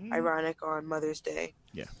mothers. Ironic on Mother's Day.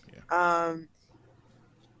 Yeah.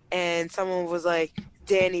 And someone was like,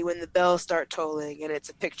 Dany, when the bells start tolling, and it's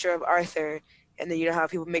a picture of Arthur, and then how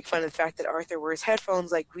people make fun of the fact that Arthur wears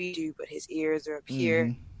headphones like we do, but his ears are up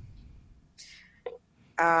here.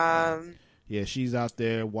 Yeah, she's out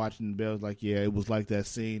there watching the bells. Like, yeah, it was like that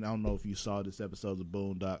scene. I don't know if you saw this episode of the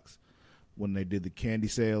Boondocks when they did the candy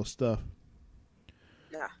sale stuff.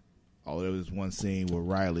 Nah. Oh, there was one scene where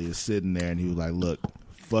Riley is sitting there and he was like, look,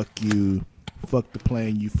 fuck you, fuck the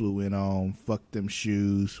plane you flew in on, fuck them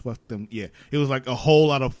shoes, fuck them. Yeah, it was like a whole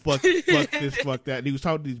lot of fuck this, fuck that. And he was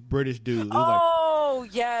talking to these British dudes. It was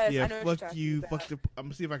yes. Yeah, I know fuck you, fuck the. I'm going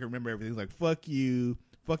to see if I can remember everything. He was like, fuck you,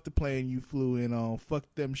 fuck the plane you flew in on, fuck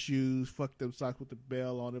them shoes, fuck them socks with the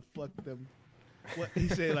bell on it, fuck them. What he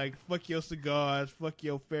said, like, fuck your cigars, fuck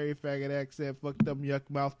your fairy faggot accent, fuck them yuck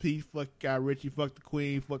mouthpiece, fuck Guy Ritchie, fuck the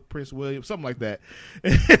Queen, fuck Prince William, something like that.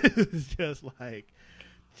 It was just like,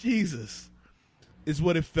 Jesus, is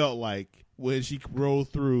what it felt like when she rolled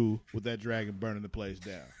through with that dragon burning the place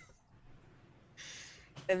down.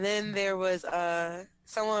 And then there was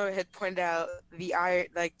someone had pointed out the iron,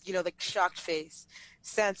 like, the shocked face.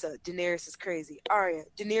 Sansa, Daenerys is crazy. Arya,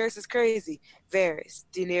 Daenerys is crazy. Varys,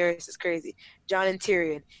 Daenerys is crazy. Jon and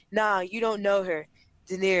Tyrion, nah, you don't know her.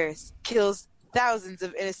 Daenerys kills thousands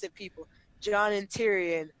of innocent people. Jon and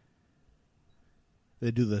Tyrion. They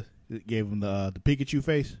gave him the Pikachu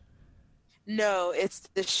face? No, it's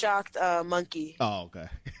the shocked monkey. Oh, okay.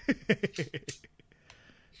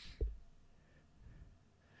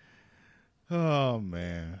 Oh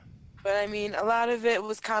man. But I mean, a lot of it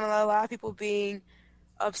was kind of a lot of people being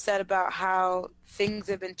upset about how things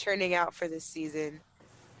have been turning out for this season.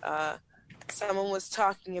 Someone was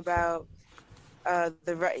talking about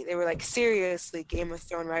they were like, seriously, Game of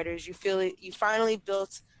Thrones writers, you feel it, you finally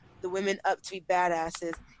built the women up to be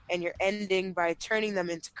badasses, and you're ending by turning them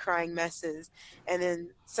into crying messes. And then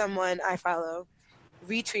someone I follow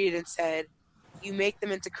retweeted and said, you make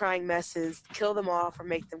them into crying messes, kill them off, or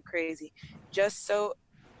make them crazy, just so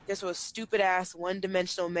a stupid ass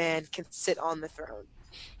one-dimensional man can sit on the throne.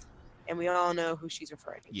 And we all know who she's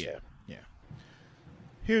referring to. Yeah.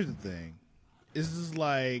 Here's the thing. This is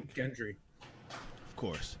like Gendry. Of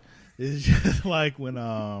course. It's just like when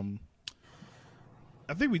I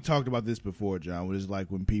think we talked about this before, John, when it's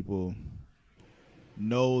like when people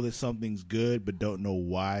know that something's good but don't know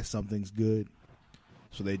why something's good.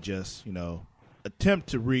 So they just, attempt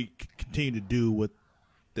to continue to do what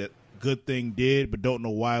that good thing did but don't know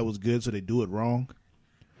why it was good, so they do it wrong.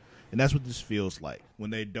 And that's what this feels like when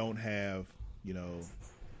they don't have,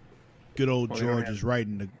 good old George's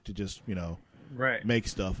writing to just, right, make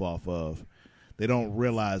stuff off of. They don't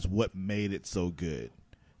realize what made it so good.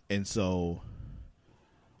 And so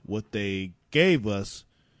what they gave us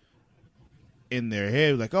in their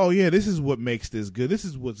head, like, oh yeah, this is what makes this good. This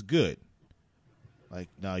is what's good. Like,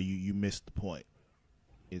 no, you missed the point.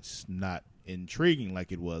 It's not intriguing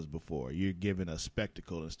like it was before. You're giving a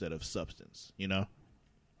spectacle instead of substance,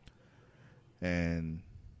 And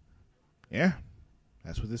yeah,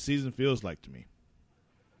 that's what this season feels like to me.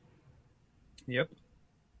 Yep.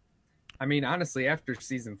 I mean, honestly, after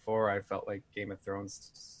season 4, I felt like Game of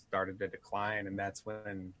Thrones started to decline, and that's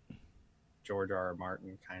when George R.R.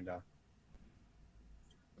 Martin kind of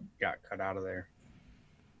got cut out of there.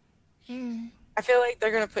 I feel like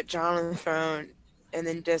they're going to put Jon on the throne and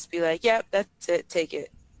then just be like, yep, that's it, take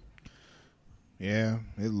it. Yeah,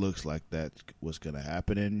 it looks like that's what's going to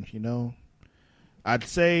happen. And, I'd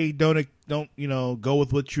say don't go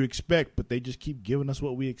with what you expect, but they just keep giving us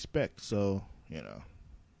what we expect. So,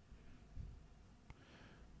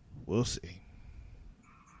 we'll see.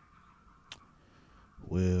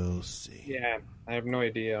 We'll see. Yeah, I have no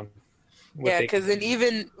idea. Yeah, because then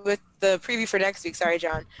even with the preview for next week, sorry,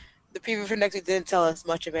 John, the preview for next week didn't tell us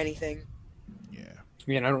much of anything. Yeah. I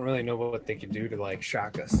mean, I don't really know what they could do to,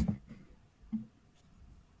 shock us.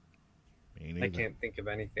 I can't think of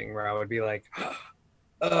anything where I would be like,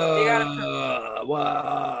 wow.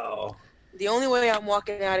 The only way I'm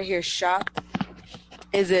walking out of here shocked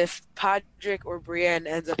is if Podrick or Brienne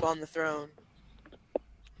ends up on the throne.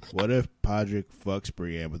 What if Podrick fucks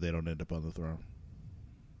Brienne, but they don't end up on the throne?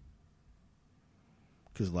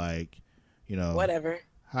 Because, whatever.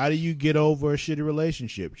 How do you get over a shitty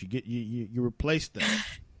relationship? You replace them.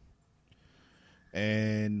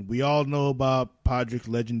 And we all know about Podrick's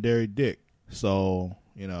legendary dick. So,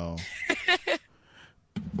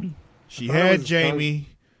 she had Jamie.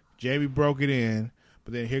 Jamie broke it in.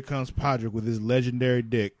 But then here comes Podrick with his legendary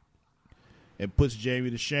dick and puts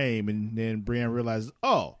Jamie to shame. And then Brienne realizes,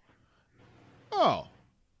 oh,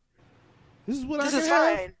 this is what I can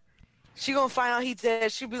have. Fine. She gonna find out he's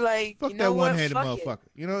dead. She'll be like, fuck that one-handed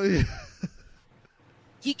motherfucker.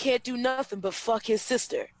 He can't do nothing but fuck his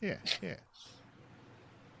sister. Yeah.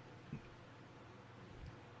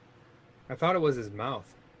 I thought it was his mouth.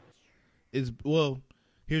 Here's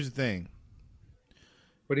the thing.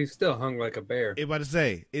 But he's still hung like a bear. I'm about to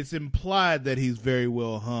say, it's implied that he's very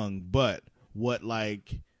well hung, but what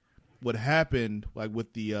happened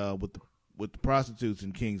with the prostitutes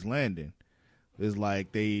in King's Landing is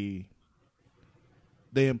like they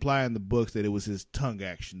imply in the books that it was his tongue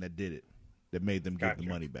action that did it, that made them give the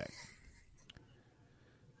money back.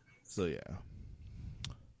 So yeah.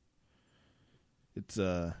 It's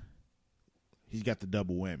he's got the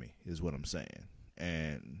double whammy, is what I'm saying.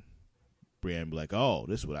 And Brienne be like, oh,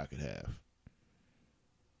 this is what I could have.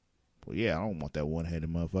 Well, yeah, I don't want that one-headed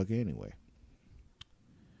motherfucker anyway.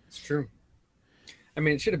 It's true. I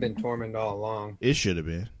mean, it should have been Tormund all along. It should have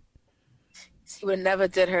been. He would never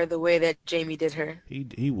did her the way that Jamie did her.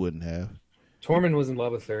 He wouldn't have. Tormund was in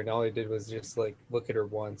love with her, and all he did was just look at her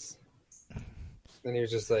once. And he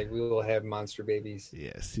was just like, we will have monster babies.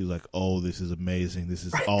 Yes, he was like, oh, this is amazing. This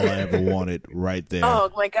is all I ever wanted right there.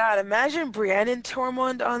 Oh my god, imagine Brienne and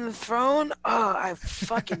Tormund on the throne. Oh, I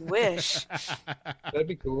fucking wish. That'd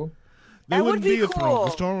be cool. There wouldn't be a throne.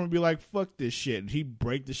 Because Tormund would be like, fuck this shit. And he'd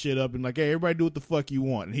break the shit up and like, hey, everybody do what the fuck you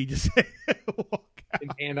want. And he just walk out.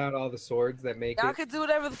 And hand out all the swords that make y'all could do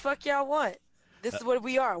whatever the fuck y'all want. This is what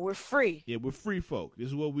we are. We're free. Yeah, we're free folk. This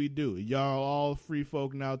is what we do. Y'all all free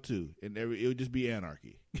folk now too. And it would just be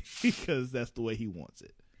anarchy. Because that's the way he wants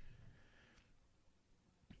it.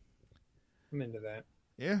 I'm into that.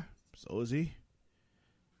 Yeah, so is he.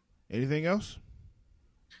 Anything else?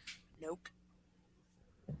 Nope.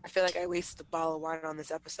 I feel like I wasted a bottle of wine on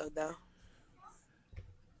this episode, though.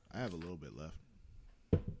 I have a little bit left.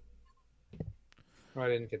 Oh, I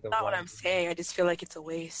didn't get the Not what wine. I'm saying. I just feel like it's a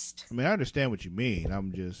waste. I mean, I understand what you mean.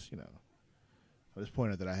 I'm just, I just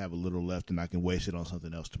pointing out that I have a little left and I can waste it on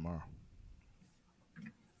something else tomorrow.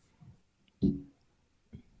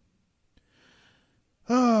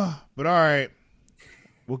 But all right.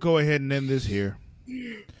 We'll go ahead and end this here.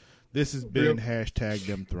 This has been hashtag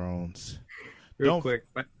Them Thrones. Real quick.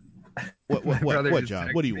 What, brother just John?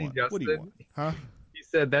 texted What do you me, want? What do you Justin. want? Huh? He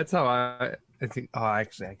said that's how I think. Oh,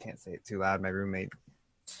 actually, I can't say it too loud. My roommate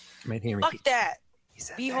made him repeat. Fuck that. He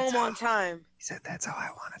said, Be "That's home how-" on time. He said, "That's how I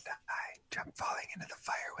want to die. Jump falling into the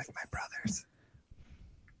fire with my brothers."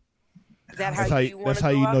 Is that That's how how you you, want that's to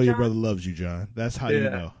how go you out, know your John? brother loves you, John. That's how you Yeah.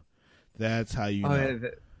 know. That's how you Oh, know. yeah,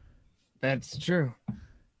 that's true.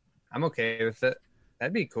 I'm okay with it.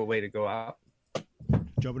 That'd be a cool way to go out.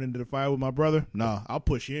 Jumping into the fire with my brother? Nah, I'll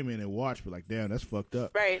push him in and watch, but like, damn, that's fucked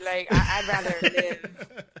up. Right, like, I'd rather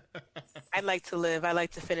live. I'd like to live. I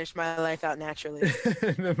like to finish my life out naturally.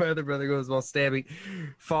 And then my other brother goes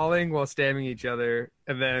falling while stabbing each other.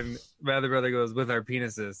 And then my other brother goes with our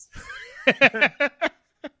penises.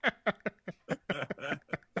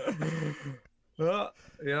 Oh,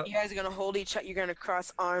 yeah. You guys are going to hold each other. You're going to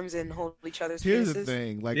cross arms and hold each other's Here's penises? the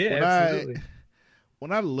thing. Like, Yeah, when absolutely.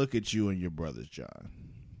 when I look at you and your brothers, John,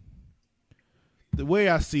 the way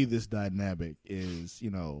I see this dynamic is,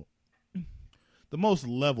 the most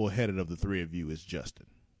level-headed of the three of you is Justin.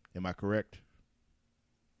 Am I correct?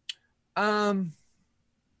 I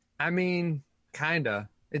mean, kinda.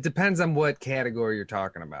 It depends on what category you're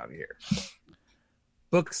talking about here.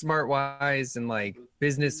 Book smart wise and like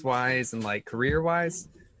business wise and like career wise,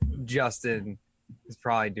 Justin is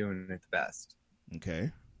probably doing it the best.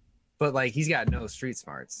 Okay. But like he's got no street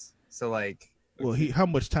smarts. So like Well, how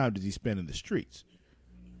much time does he spend in the streets?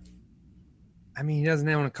 I mean, he doesn't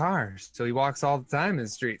own a car, so he walks all the time in the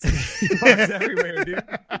streets. He walks everywhere, dude.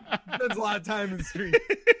 He spends a lot of time in the streets.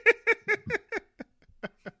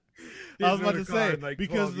 He I was hasn't about owned to a car say, in, like,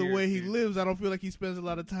 because 12 of the way years, he dude. lives, I don't feel like he spends a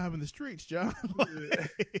lot of time in the streets, John.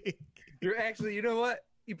 You're actually, you know what?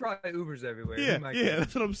 He probably Ubers everywhere. yeah, He might yeah, get-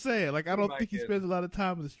 that's what I'm saying. Like, I don't my think he kid. spends a lot of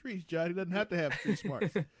time in the streets, John. He doesn't have to have street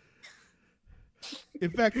smarts.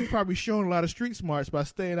 In fact, he's probably showing a lot of street smarts by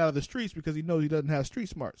staying out of the streets because he knows he doesn't have street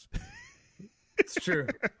smarts. It's true.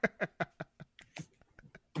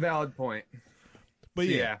 Valid point. But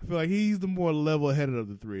yeah, Yeah. I feel like he's the more level-headed of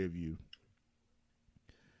the three of you.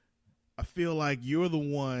 I feel like you're the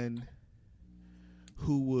one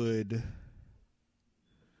who would.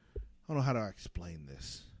 I don't know how to explain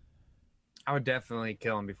this. I would definitely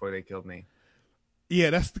kill him before they killed me.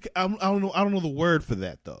 Yeah, that's the. I don't know. I don't know the word for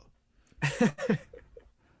that though.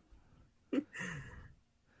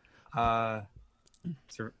 I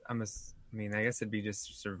mean, I guess it'd be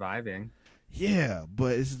just surviving. Yeah,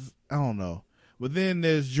 but it's I don't know. But then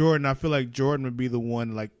there's Jordan. I feel like Jordan would be the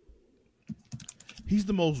one. Like he's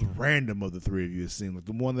the most random of the three of you. It seems like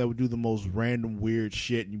the one that would do the most random weird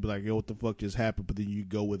shit, and you'd be like, "Yo, what the fuck just happened?" But then you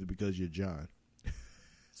go with it because you're John.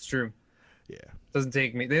 It's true. Yeah. Doesn't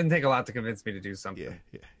take a lot to convince me to do something.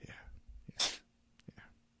 Yeah.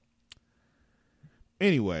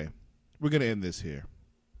 Anyway, we're going to end this here.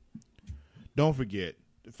 Don't forget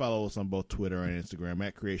to follow us on both Twitter and Instagram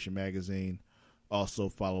at Creation Magazine. Also,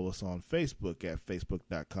 follow us on Facebook at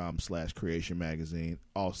facebook.com/Creation Magazine.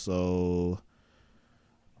 Also,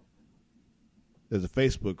 there's a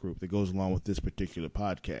Facebook group that goes along with this particular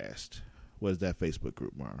podcast. What is that Facebook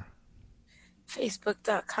group, Mara?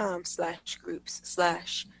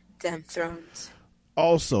 Facebook.com/groups/DemThrones.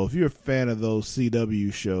 Also, if you're a fan of those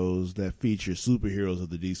CW shows that feature superheroes of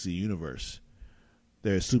the DC Universe,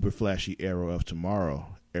 there's Super Flashy Arrow of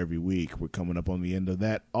Tomorrow every week. We're coming up on the end of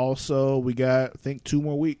that. Also, we got, I think, 2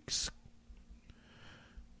 more weeks.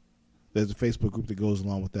 There's a Facebook group that goes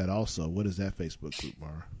along with that also. What is that Facebook group,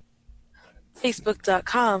 Mara?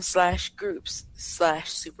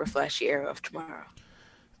 Facebook.com/groups/Super Flashy Arrow of Tomorrow.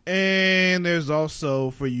 And there's also,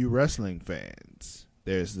 for you wrestling fans,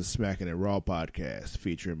 there's the Smacking It Raw podcast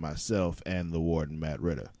featuring myself and the Warden, Matt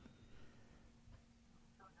Ritter.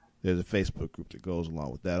 There's a Facebook group that goes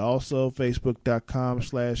along with that. Also,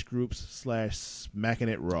 Facebook.com/groups/Smacking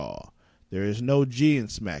It Raw. There is no G in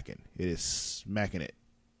smacking. It is Smacking It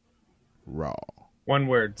Raw. One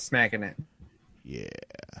word, smacking it, Yeah.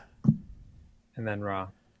 and then raw.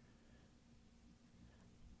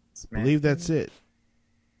 I believe that's it.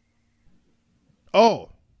 Oh,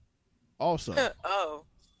 also, Oh.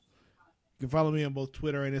 You can follow me on both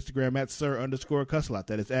Twitter and Instagram at Sir_Cussalot.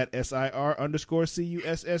 That is at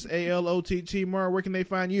SIR_CUSSALOTT. Mara, where can they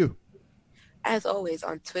find you? As always,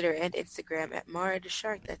 on Twitter and Instagram at Mara the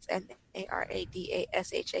Shark. That's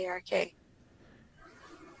MARADASHARK.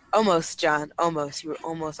 Almost, John. Almost. You were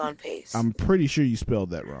almost on pace. I'm pretty sure you spelled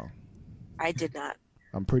that wrong. I did not.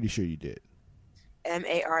 I'm pretty sure you did.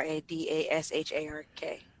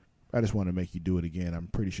 MARADASHARK. I just want to make you do it again. I'm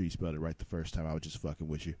pretty sure you spelled it right the first time. I was just fucking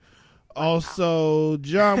with you. Also,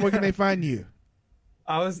 John, where can they find you?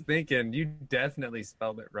 I was thinking you definitely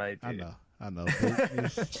spelled it right, dude. I know.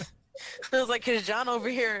 It was like, because John over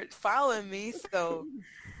here following me, so.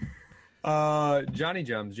 Johnny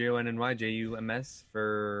Jums, JONNYJUMS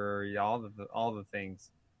for all the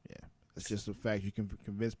things. Yeah, it's just a fact. You can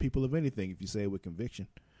convince people of anything if you say it with conviction.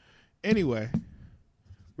 Anyway,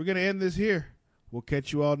 we're going to end this here. We'll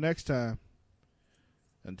catch you all next time.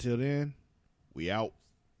 Until then, we out.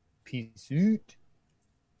 Peace out.